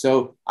what.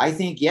 So I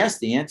think yes,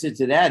 the answer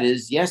to that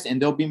is yes,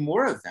 and there'll be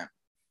more of them.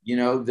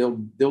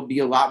 There'll be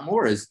a lot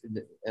more as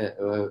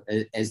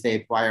they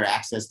acquire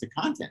access to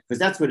content, because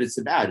that's what it's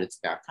about. It's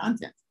about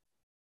content.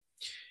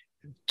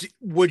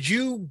 Would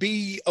you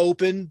be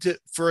open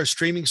for a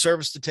streaming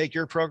service to take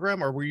your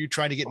program, or were you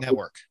trying to get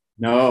network?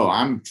 No,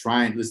 I'm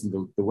trying.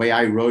 Listen, the way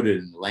I wrote it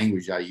and the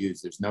language I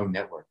use, there's no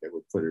network that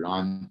would put it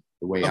on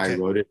the way I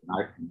wrote it.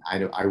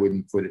 I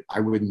wouldn't put it. I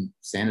wouldn't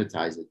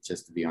sanitize it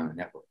just to be on a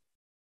network.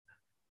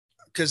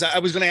 Because I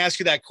was going to ask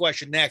you that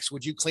question next.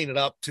 Would you clean it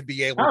up to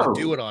be able to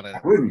do it on it?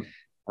 I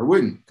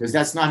wouldn't, because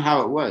that's not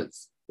how it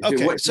was.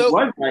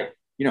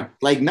 you know,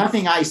 like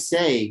nothing I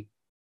say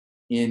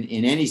in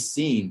any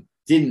scene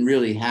didn't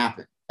really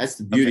happen. That's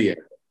the beauty of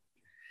it.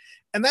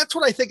 And that's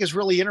what I think is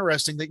really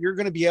interesting, that you're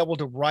going to be able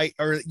to write,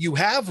 or you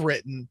have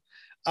written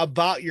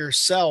about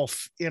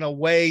yourself in a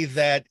way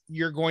that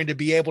you're going to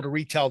be able to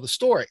retell the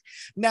story.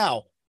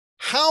 Now,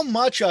 how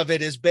much of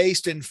it is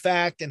based in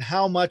fact and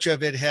how much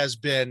of it has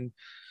been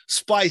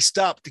spiced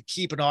up to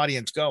keep an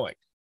audience going?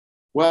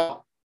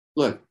 Well,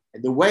 look,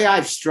 the way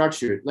I've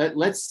structured,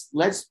 let's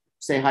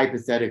say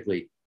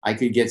hypothetically, I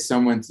could get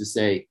someone to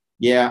say,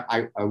 yeah,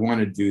 I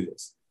want to do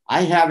this.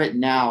 I have it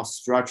now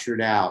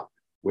structured out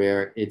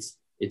where it's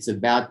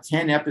about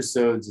 10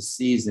 episodes a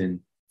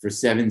season for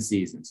 7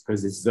 seasons,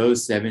 because it's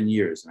those 7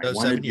 years. Those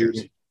 7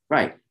 years.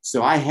 Right.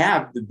 So I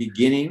have the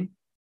beginning.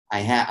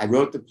 I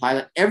wrote the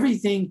pilot.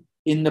 Everything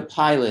in the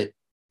pilot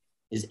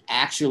is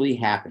actually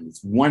happened.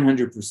 It's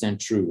 100%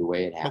 true the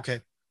way it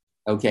happened.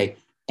 Okay.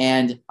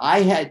 And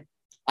I've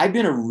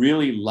been a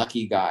really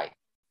lucky guy.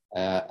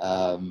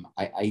 I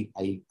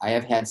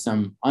have had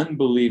some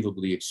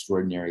unbelievably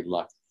extraordinary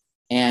luck.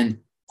 And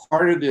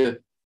part of the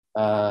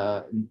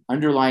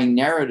underlying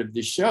narrative of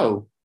the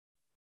show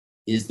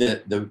is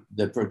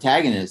the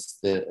protagonist,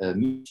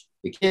 the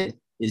kid,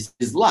 is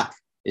his luck,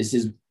 is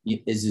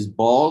his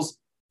balls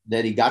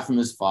that he got from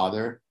his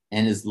father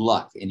and his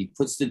luck. And he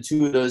puts the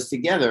two of those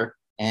together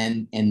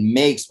and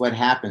makes what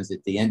happens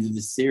at the end of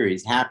the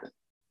series happen.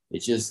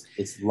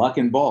 It's luck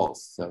and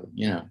balls. So,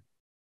 you know.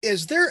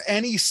 Is there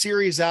any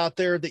series out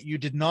there that you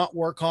did not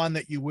work on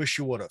that you wish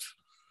you would have?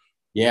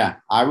 Yeah,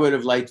 I would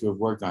have liked to have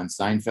worked on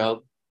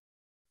Seinfeld.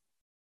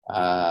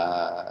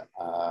 I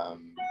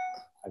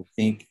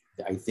think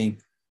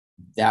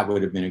that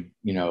would have been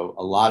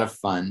a lot of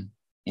fun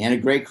and a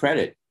great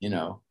credit.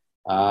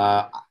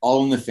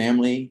 All in the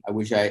Family. I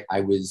wish I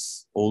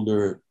was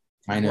older,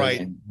 kind of,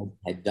 and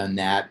had done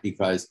that,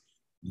 because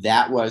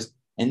that was.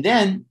 And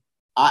then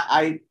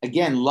I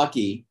again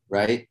lucky,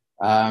 right?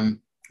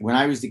 When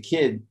I was a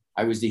kid,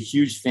 I was a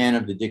huge fan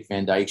of the Dick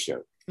Van Dyke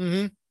Show,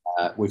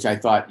 which I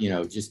thought,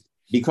 just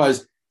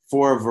because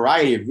for a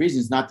variety of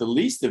reasons, not the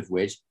least of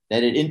which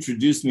that it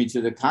introduced me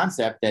to the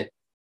concept that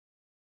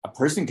a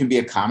person can be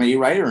a comedy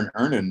writer and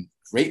earn a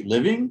great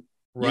living,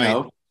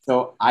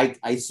 So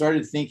I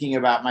started thinking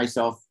about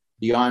myself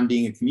beyond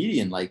being a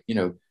comedian, like,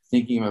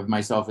 thinking of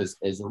myself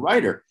as a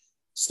writer.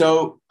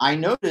 So I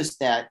noticed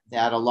that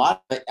a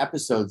lot of the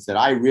episodes that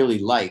I really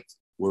liked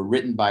were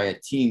written by a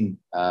team,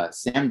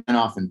 Sam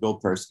Denoff and Bill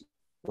Persky.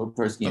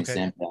 And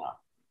Sam Denoff,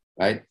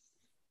 right?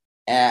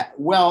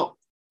 Well,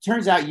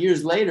 turns out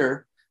years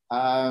later,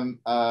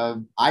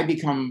 I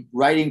become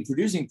writing,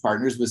 producing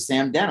partners with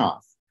Sam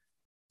Denoff.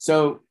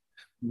 So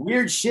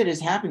weird shit has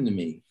happened to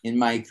me in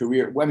my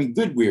career. Well, I mean,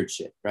 good weird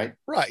shit, right?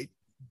 Right.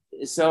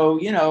 So,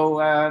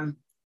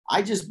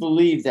 I just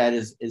believe that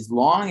as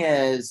long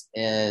as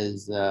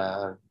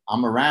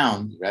I'm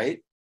around, right,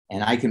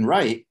 and I can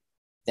write,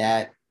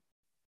 that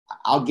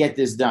I'll get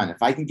this done.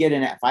 If I can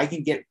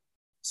get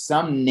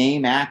some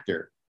name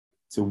actor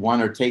to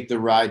want to take the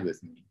ride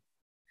with me.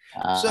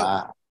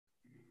 So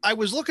I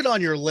was looking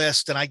on your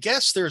list, and I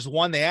guess there's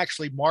one they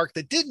actually marked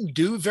that didn't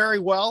do very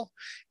well,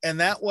 and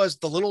that was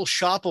the Little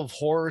Shop of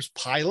Horrors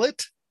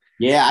pilot.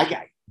 Yeah,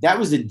 that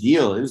was a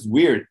deal. It was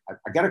weird.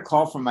 I got a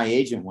call from my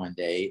agent one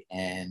day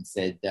and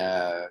said,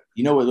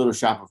 you know what Little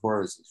Shop of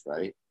Horrors is,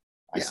 right?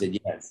 I said,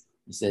 yes.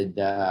 He said,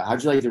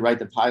 how'd you like to write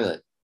the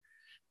pilot?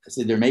 I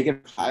said, they're making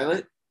a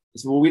pilot? He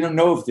said, well, we don't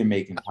know if they're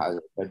making a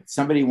pilot, but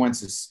somebody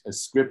wants a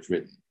script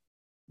written.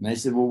 And I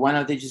said, well, why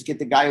don't they just get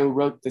the guy who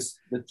wrote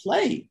the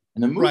play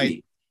and the movie?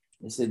 Right.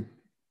 They said,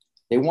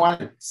 they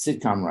want a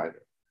sitcom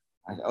writer.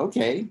 I said,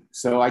 okay.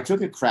 So I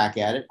took a crack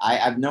at it. I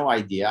have no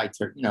idea. I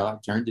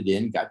turned it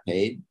in, got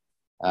paid,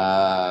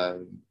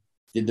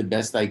 did the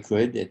best I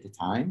could at the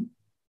time.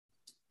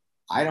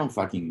 I don't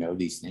fucking know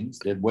these things.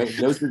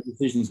 Those are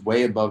decisions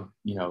way above,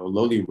 a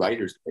lowly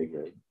writer's pay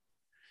grade.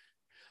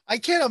 I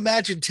can't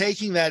imagine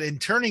taking that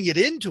and turning it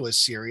into a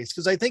series,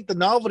 because I think the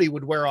novelty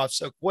would wear off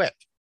so quick.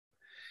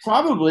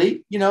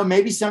 Probably,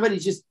 maybe somebody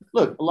just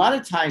look. A lot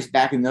of times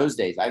back in those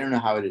days, I don't know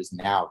how it is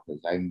now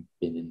because I haven't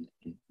been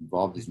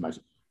involved as much.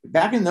 But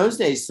back in those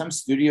days, some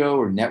studio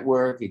or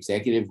network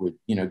executive would,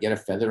 get a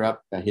feather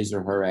up his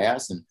or her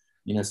ass and,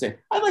 say,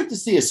 I'd like to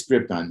see a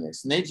script on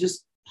this. And they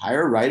just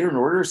hire a writer and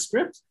order a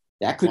script.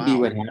 That could be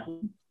what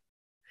happened.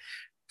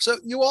 So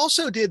you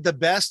also did The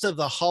Best of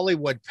the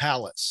Hollywood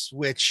Palace,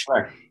 which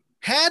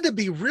had to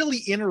be really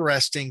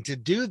interesting to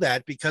do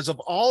that because of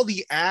all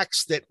the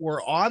acts that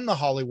were on the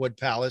Hollywood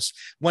Palace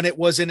when it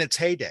was in its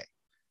heyday.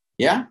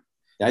 Yeah.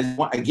 That's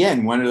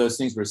one of those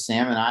things where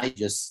Sam and I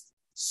just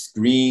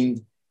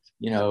screened,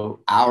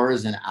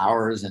 hours and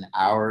hours and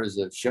hours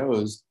of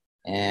shows,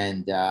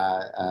 and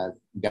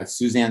we got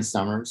Suzanne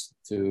Summers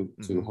to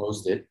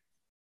host it.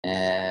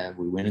 And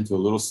we went into a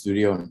little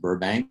studio in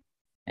Burbank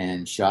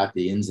and shot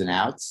the ins and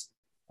outs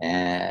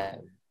and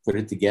put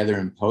it together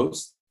in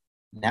post.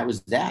 And that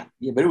was that.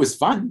 Yeah, but it was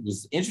fun. It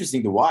was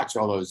interesting to watch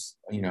all those,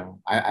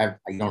 I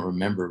don't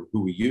remember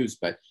who we used,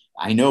 but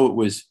I know it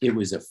was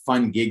a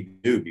fun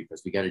gig to do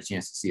because we got a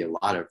chance to see a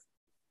lot of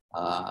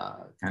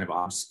kind of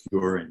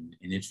obscure and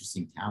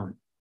interesting talent.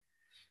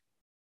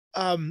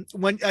 And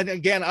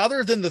again,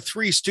 other than the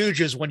Three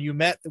Stooges, when you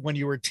met when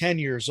you were 10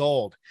 years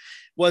old,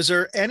 was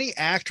there any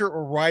actor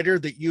or writer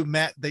that you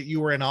met that you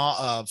were in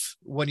awe of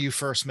when you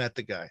first met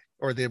the guy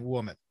or the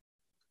woman?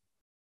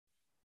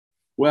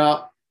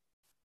 Well,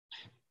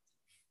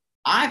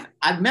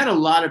 I've met a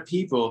lot of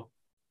people.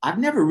 I've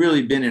never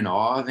really been in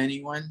awe of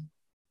anyone.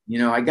 You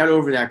know, I got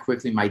over that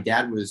quickly. My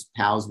dad was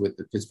pals with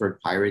the Pittsburgh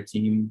Pirate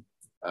team.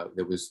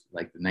 That was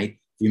like if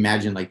you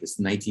imagine like this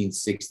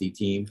 1960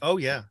 team. Oh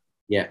yeah.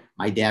 Yeah.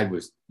 My dad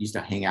used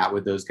to hang out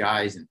with those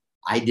guys, and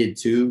I did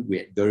too.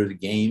 We'd go to the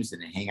games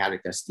and then hang out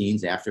at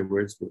Gustine's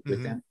afterwards with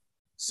them.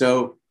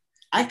 So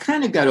I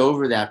kind of got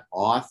over that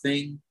awe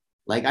thing.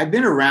 Like I've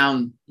been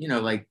around, you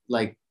know,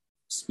 like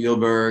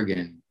Spielberg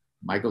and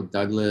Michael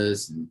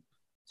Douglas and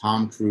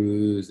Tom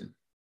Cruise, and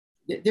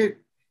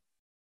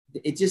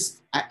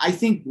I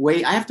think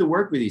I have to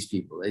work with these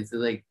people. It's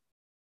like,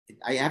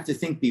 I have to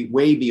think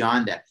way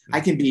beyond that.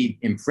 I can be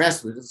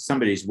impressed with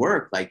somebody's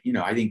work. Like, you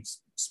know, I think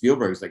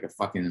Spielberg is like a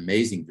fucking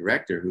amazing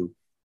director who,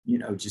 you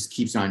know, just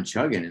keeps on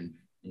chugging and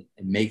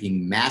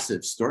making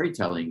massive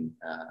storytelling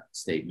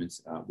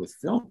statements with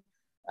film.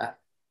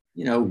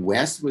 You know,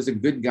 Wes was a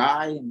good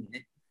guy,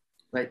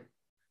 but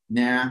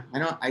nah,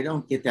 I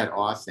don't get that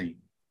awe thing,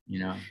 you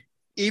know.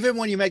 Even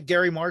when you met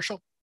Gary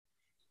Marshall?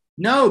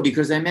 No,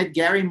 because I met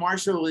Gary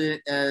Marshall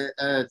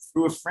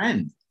through a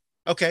friend.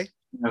 Okay.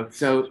 You know,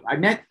 so I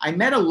met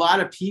a lot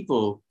of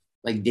people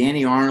like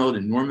Danny Arnold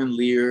and Norman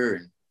Lear,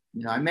 and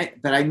you know, I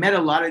met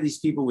a lot of these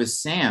people with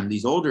Sam,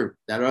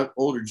 that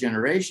older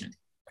generation.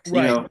 Right.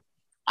 You know,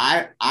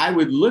 I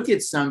would look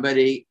at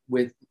somebody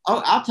with,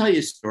 I'll tell you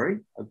a story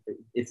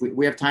if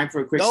we have time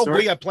for a quick story.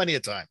 We got plenty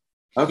of time.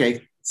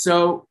 Okay.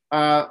 So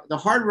the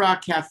Hard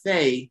Rock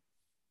Cafe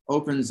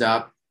opens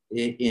up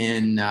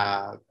in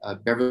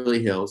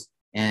Beverly Hills,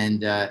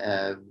 and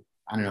I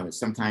don't know,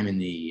 sometime in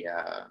the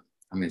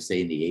I'm going to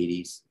say in the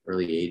 80s,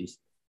 early 80s,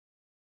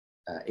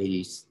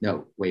 80s.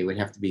 No, wait, it would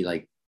have to be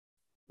like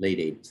late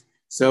 80s.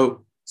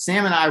 So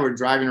Sam and I were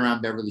driving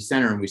around Beverly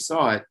Center, and we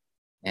saw it,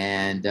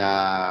 and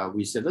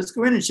we said, let's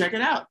go in and check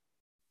it out.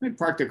 We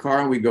parked the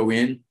car and we go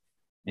in,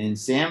 and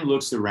Sam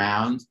looks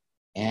around,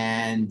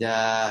 and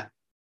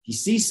he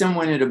sees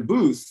someone at a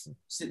booth,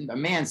 a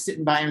man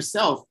sitting by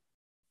himself.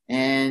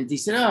 And he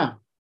said,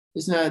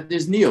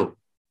 there's Neil.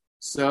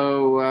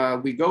 So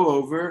we go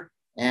over,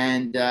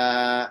 and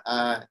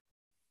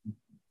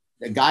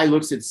the guy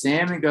looks at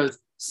Sam and goes,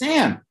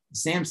 Sam.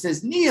 Sam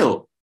says,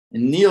 Neil.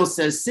 And Neil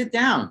says, sit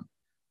down.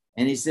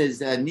 And he says,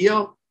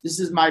 Neil,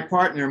 this is my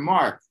partner,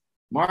 Mark.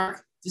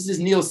 Mark, this is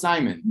Neil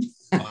Simon.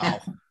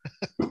 Wow.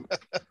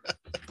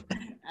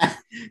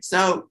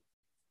 So,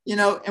 you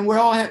know, and we're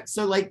all,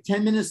 so like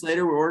 10 minutes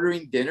later, we're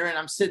ordering dinner, and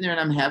I'm sitting there and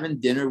I'm having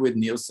dinner with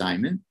Neil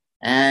Simon.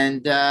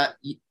 And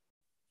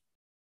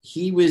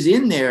he was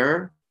in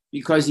there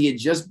because he had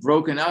just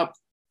broken up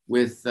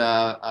with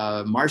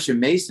Marsha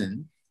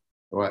Mason,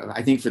 or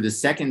I think for the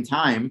second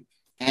time.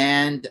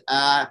 And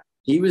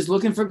he was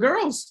looking for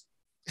girls.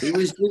 He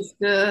was just,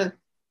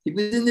 he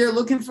was in there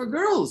looking for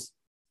girls.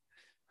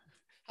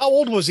 How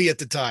old was he at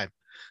the time?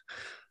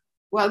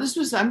 Well,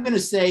 I'm going to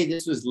say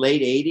this was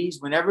late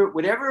 80s,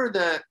 whatever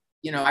the,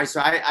 you know,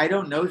 I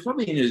don't know. He's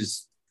probably in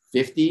his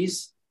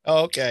 50s.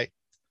 Oh, okay.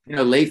 You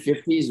know, late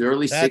 50s,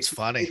 early 60s. That's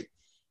funny.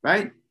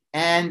 Right.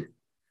 And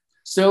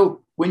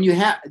so when you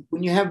have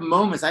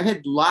moments, I've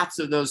had lots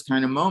of those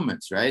kind of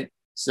moments, right?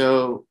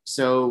 So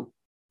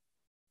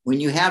when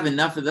you have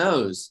enough of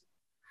those,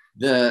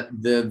 the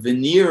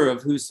veneer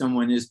of who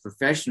someone is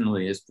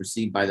professionally is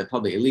perceived by the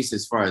public, at least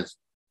as far as,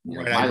 you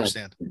know, right, I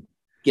understand,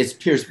 gets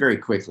pierced very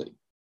quickly.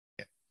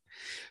 Yeah.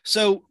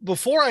 So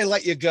before I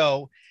let you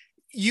go,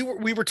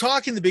 we were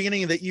talking in the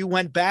beginning that you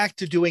went back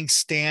to doing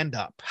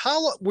stand-up.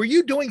 How were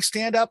you doing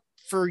stand-up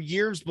for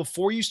years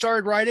before you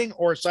started writing,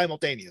 or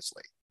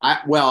simultaneously?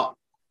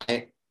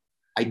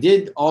 I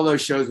did all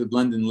those shows with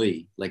London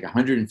Lee, like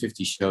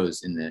 150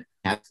 shows in the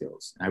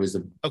Catskills. I was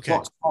a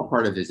small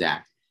part of his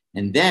act.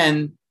 And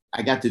then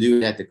I got to do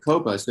it at the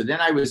Copa. So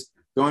then I was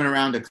going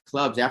around to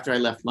clubs after I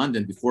left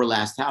London. Before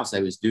Last House,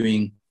 I was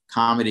doing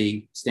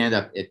comedy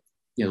stand-up at,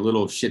 you know,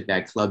 little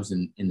shitbag clubs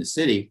in the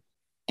city.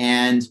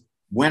 And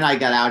when I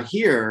got out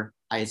here,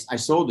 I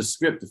sold the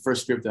script, the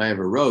first script I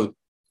ever wrote.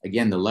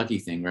 Again, the lucky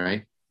thing,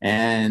 right?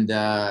 And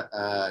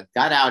got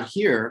out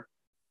here.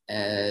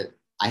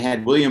 I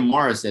had William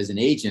Morris as an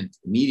agent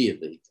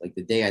immediately, like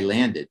the day I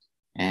landed.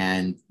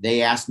 And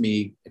they asked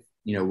me,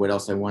 you know, what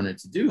else I wanted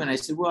to do. And I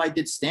said, well, I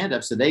did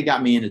stand-up. So they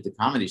got me in at the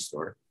Comedy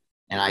Store.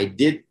 And I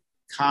did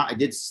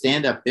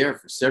stand-up there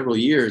for several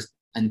years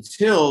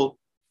until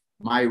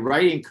my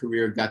writing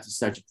career got to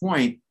such a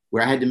point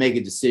where I had to make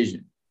a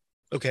decision.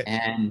 Okay.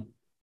 And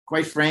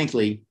quite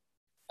frankly,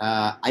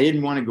 I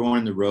didn't want to go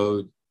on the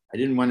road. I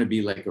didn't want to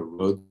be like a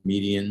road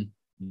comedian.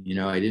 You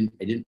know, I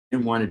didn't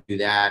want to do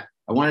that.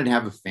 I wanted to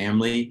have a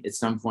family at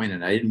some point,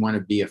 and I didn't want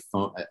to be a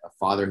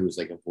father who was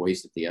like a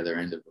voice at the other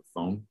end of the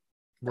phone.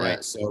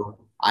 Right. So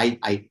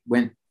I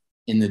went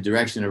in the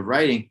direction of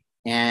writing.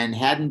 and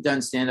hadn't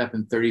done stand-up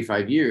in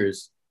 35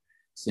 years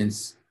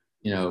since,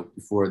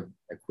 before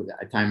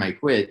the time I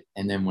quit.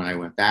 And then when I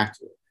went back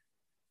to it.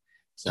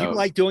 So, do you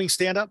like doing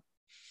stand-up?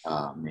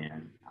 Oh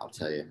man, I'll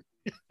tell you,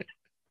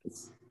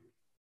 it's,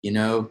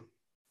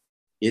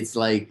 it's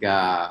like,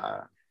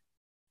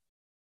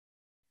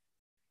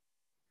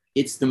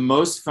 it's the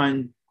most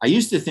fun. I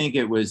used to think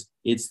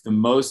it's the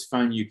most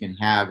fun you can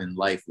have in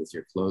life with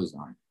your clothes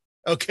on.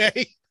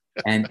 Okay.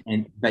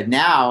 But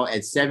now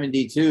at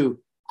 72,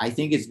 I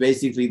think it's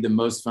basically the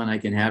most fun I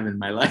can have in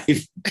my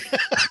life.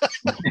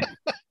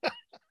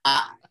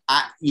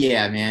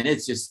 Yeah, man,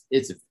 it's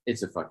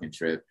a fucking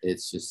trip.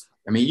 It's just,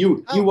 I mean,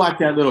 you watch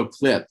that little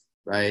clip,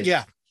 right?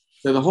 Yeah.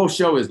 So the whole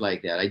show is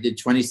like that. I had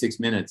 26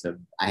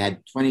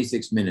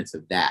 minutes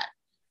of that.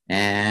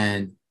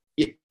 And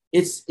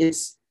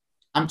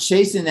I'm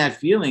chasing that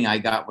feeling I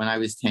got when I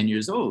was 10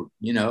 years old.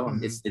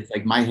 Mm-hmm. It's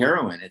like my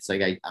heroin. It's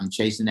like I'm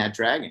chasing that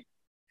dragon.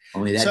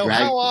 Only that. So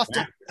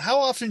how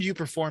often do you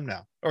perform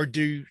now, or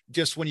do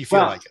just when you feel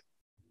like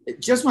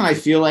it? Just when I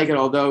feel like it.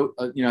 Although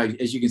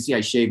as you can see,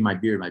 I shaved my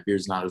beard. My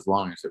beard's not as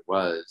long as it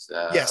was.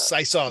 Yes,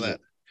 I saw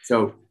that.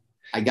 So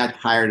I got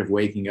tired of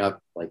waking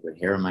up like with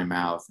hair in my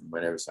mouth and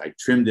whatever. So I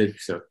trimmed it.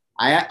 So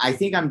I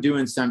think I'm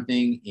doing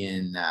something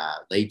in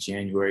late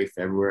January,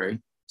 February.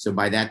 So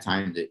by that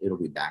time, it'll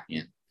be back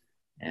in,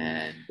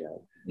 and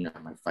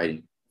my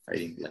fighting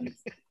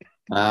length,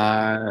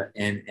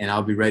 and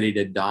I'll be ready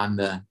to don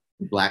the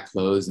black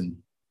clothes. And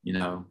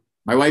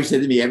my wife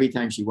said to me, every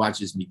time she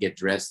watches me get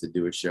dressed to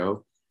do a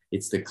show,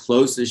 it's the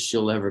closest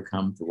she'll ever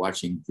come to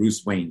watching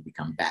Bruce Wayne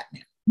become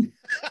Batman.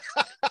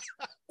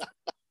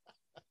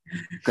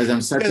 Because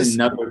I'm such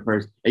another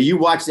person. You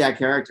watch that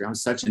character, I'm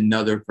such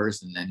another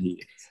person than he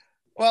is.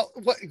 Well,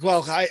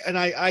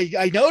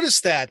 I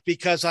noticed that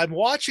because I'm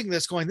watching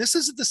this going, this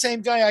isn't the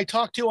same guy I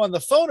talked to on the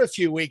phone a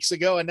few weeks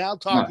ago and now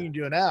talking to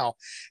you now.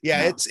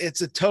 Yeah, no.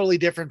 It's a totally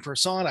different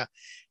persona.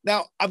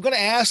 Now, I'm going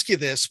to ask you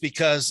this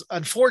because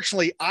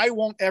unfortunately I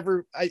won't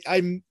ever,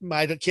 I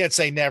can't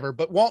say never,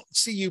 but won't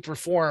see you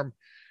perform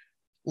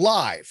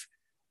live.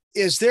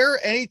 Is there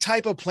any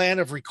type of plan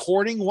of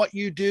recording what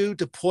you do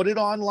to put it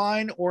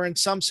online or in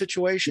some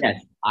situation?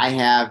 Yes, I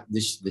have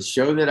the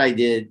show that I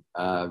did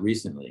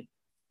recently,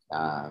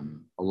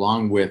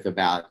 along with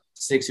about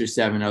 6 or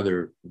 7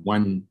 other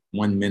one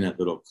minute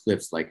little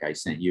clips like I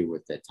sent you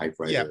with that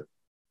typewriter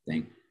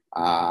thing.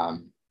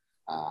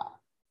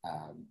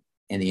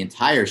 And the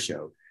entire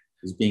show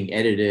is being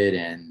edited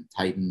and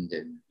tightened,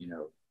 and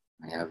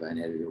I have an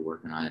editor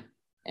working on it.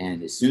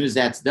 And as soon as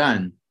that's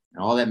done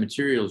and all that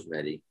material is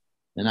ready,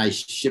 then I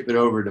ship it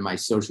over to my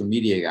social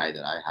media guy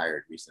that I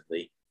hired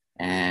recently,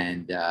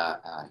 and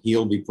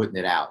he'll be putting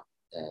it out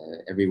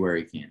everywhere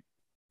he can.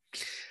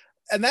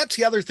 And that's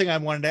the other thing I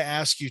wanted to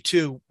ask you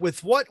too,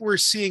 with what we're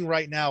seeing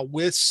right now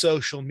with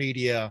social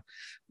media,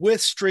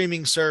 with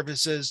streaming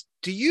services,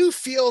 do you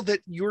feel that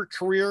your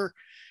career,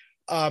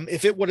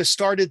 if it would have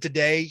started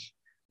today,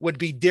 would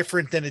be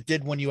different than it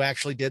did when you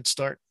actually did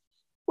start?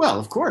 Well,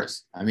 of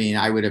course. I mean,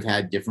 I would have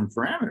had different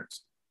parameters.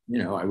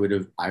 I would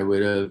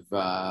have,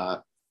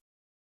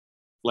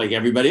 like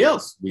everybody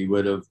else, we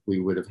would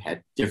have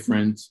had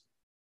different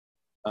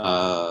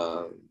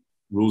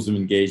rules of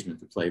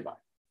engagement to play by.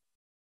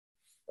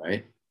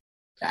 Right?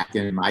 Back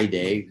in my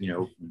day,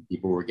 when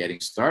people were getting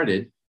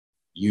started,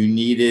 you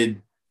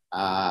needed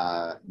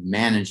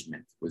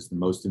management was the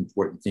most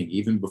important thing,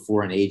 even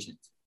before an agent,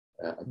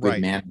 a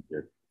good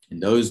manager.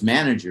 And those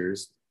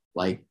managers,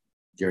 like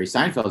Jerry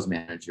Seinfeld's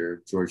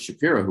manager, George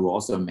Shapiro, who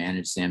also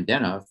managed Sam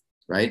Denoff,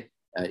 right?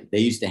 They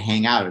used to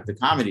hang out at the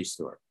Comedy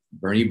Store.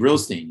 Bernie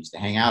Brillstein used to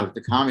hang out at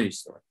the Comedy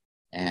Store.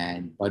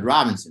 And Bud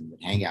Robinson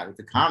would hang out at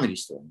the Comedy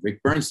Store.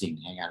 Rick Bernstein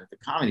would hang out at the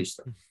Comedy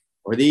Store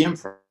or the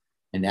Improv.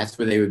 And that's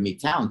where they would meet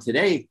talent.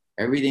 Today,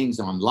 everything's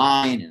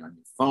online and on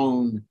your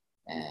phone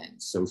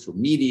and social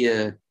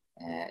media.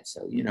 And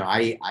so,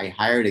 I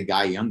hired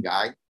a young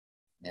guy,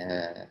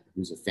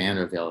 who's a fan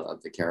of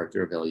the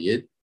character of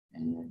Elyid.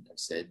 And I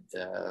said,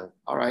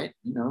 all right,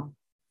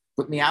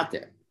 put me out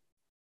there.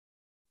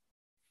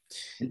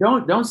 And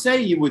don't say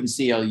you wouldn't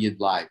see Elyid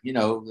live.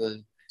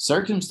 The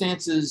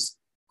circumstances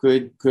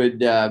could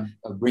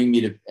bring me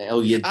to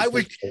Elyid.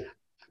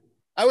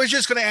 I was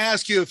just going to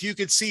ask you if you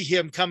could see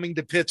him coming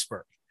to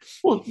Pittsburgh.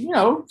 Well,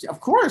 of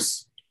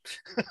course.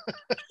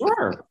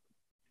 Sure.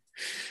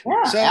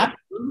 Yeah,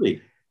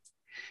 absolutely.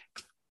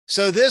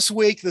 So this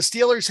week, the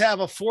Steelers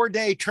have a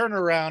 4-day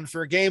turnaround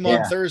for a game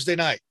on Thursday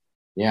night.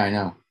 Yeah, I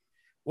know.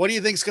 What do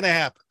you think is going to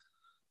happen?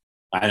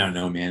 I don't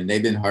know, man.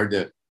 They've been hard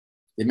to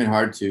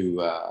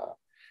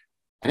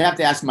I'd have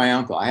to ask my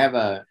uncle. I have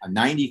a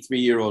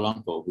 93-year-old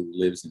uncle who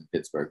lives in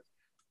Pittsburgh.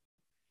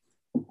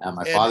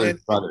 My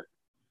father's brother.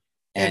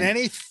 And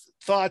any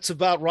thoughts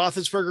about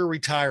Roethlisberger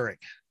retiring?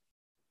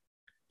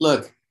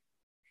 Look,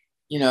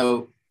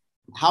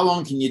 how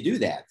long can you do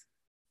that?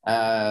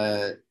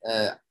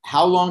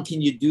 How long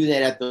can you do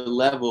that at the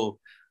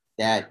level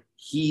that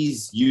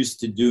he's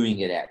used to doing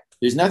it at?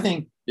 There's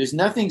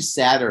nothing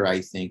sadder, I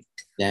think,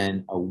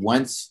 than a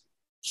once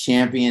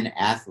champion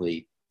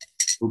athlete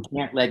who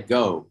can't let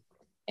go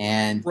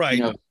And,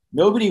 right.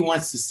 Nobody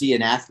wants to see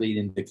an athlete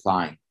in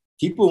decline.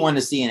 People want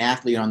to see an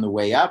athlete on the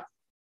way up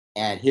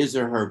at his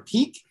or her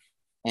peak,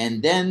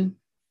 and then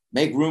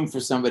make room for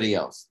somebody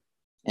else.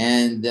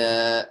 And,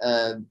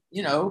 and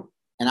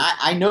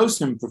I know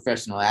some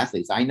professional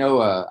athletes. I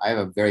have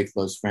a very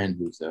close friend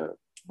who's a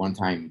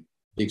one-time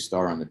big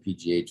star on the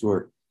PGA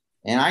Tour.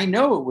 And I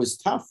know it was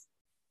tough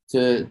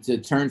to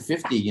turn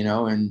 50,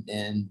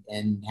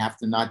 and have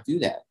to not do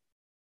that.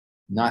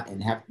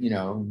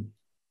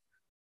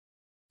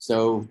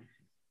 So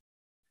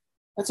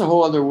that's a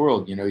whole other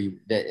world,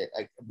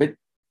 but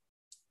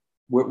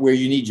where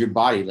you need your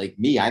body. Like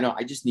me,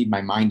 I just need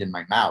my mind and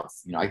my mouth.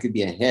 I could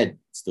be a head and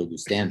still do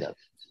stand-up.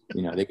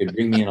 They could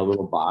bring me in a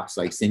little box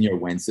like Senor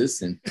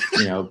Wences and,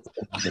 put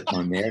the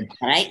phone there.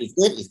 All right, it's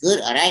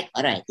good. All right,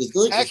 it's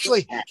good.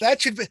 Actually,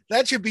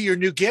 that should be your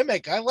new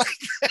gimmick. I like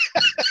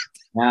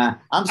that.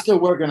 I'm still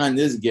working on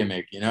this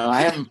gimmick.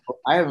 I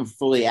haven't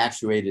fully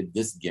actuated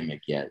this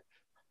gimmick yet.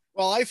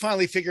 Well, I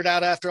finally figured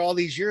out after all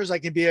these years I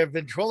can be a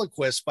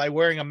ventriloquist by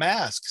wearing a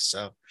mask.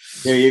 So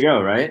there you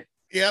go, right?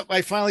 Yep,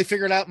 I finally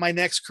figured out my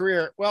next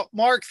career. Well,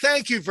 Mark,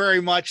 thank you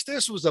very much.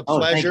 This was a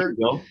pleasure. Thank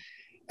you, Bill.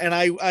 And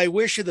I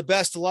wish you the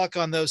best of luck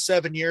on those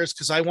 7 years,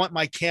 because I want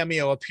my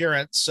cameo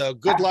appearance. So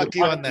good luck to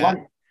you on that.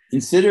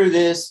 Consider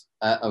this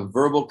a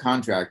verbal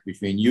contract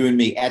between you and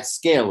me at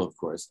scale, of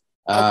course.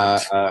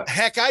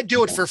 Heck, I'd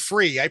do it for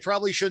free. I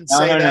probably shouldn't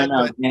say that.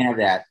 No, can't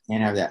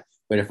have that.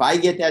 But if I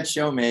get that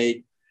show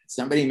made,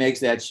 somebody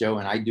makes that show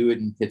and I do it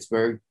in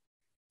Pittsburgh,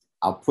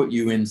 I'll put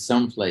you in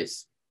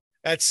someplace.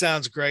 That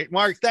sounds great.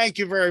 Mark, thank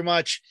you very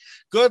much.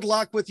 Good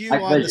luck with you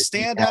on the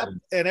stand-up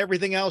and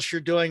everything else you're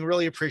doing.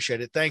 Really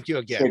appreciate it. Thank you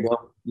again. Okay,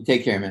 you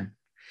take care, man.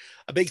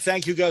 A big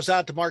thank you goes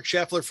out to Mark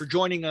Scheffler for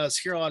joining us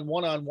here on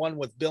One-on-One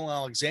with Bill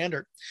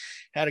Alexander.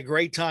 Had a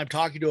great time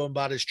talking to him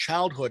about his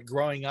childhood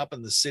growing up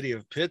in the city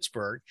of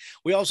Pittsburgh.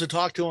 We also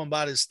talked to him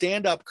about his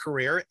stand-up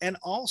career and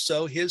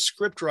also his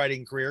script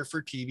writing career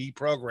for TV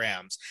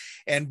programs,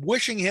 and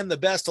wishing him the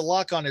best of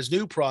luck on his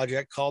new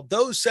project called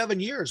Those 7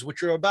 Years,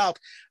 which are about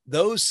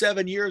those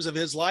 7 years of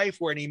his life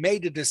when he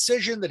made a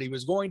decision that he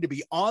was going to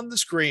be on the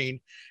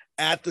screen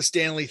at the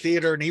Stanley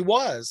Theater, and he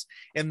was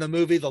in the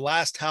movie The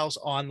Last House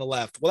on the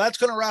Left. Well, that's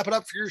going to wrap it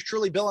up for yours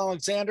truly, Bill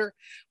Alexander.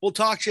 We'll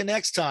talk to you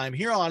next time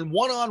here on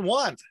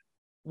One-on-One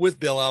with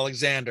Bill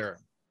Alexander.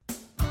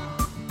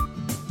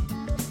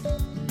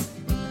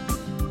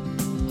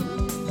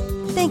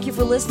 Thank you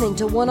for listening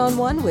to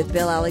One-on-One with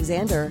Bill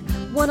Alexander.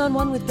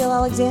 One-on-One with Bill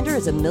Alexander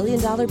is a $1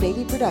 Million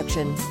Baby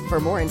production. For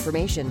more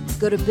information,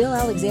 go to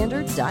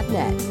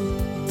BillAlexander.net.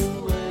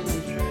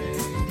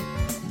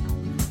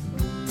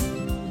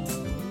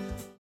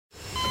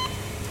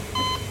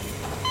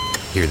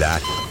 Hear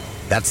that?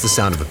 That's the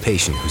sound of a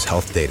patient whose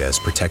health data is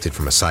protected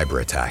from a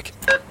cyber attack.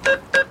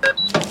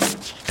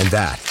 And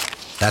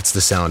that's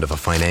the sound of a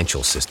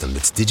financial system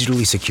that's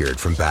digitally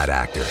secured from bad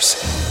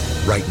actors.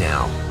 Right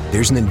now,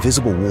 there's an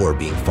invisible war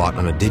being fought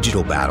on a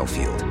digital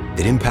battlefield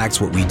that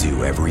impacts what we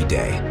do every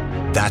day.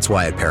 That's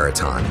why at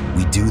Peraton,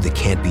 we do the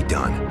can't be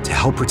done to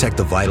help protect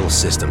the vital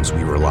systems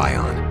we rely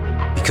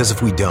on. Because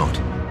if we don't,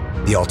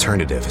 the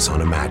alternative is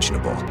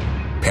unimaginable.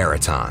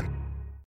 Peraton.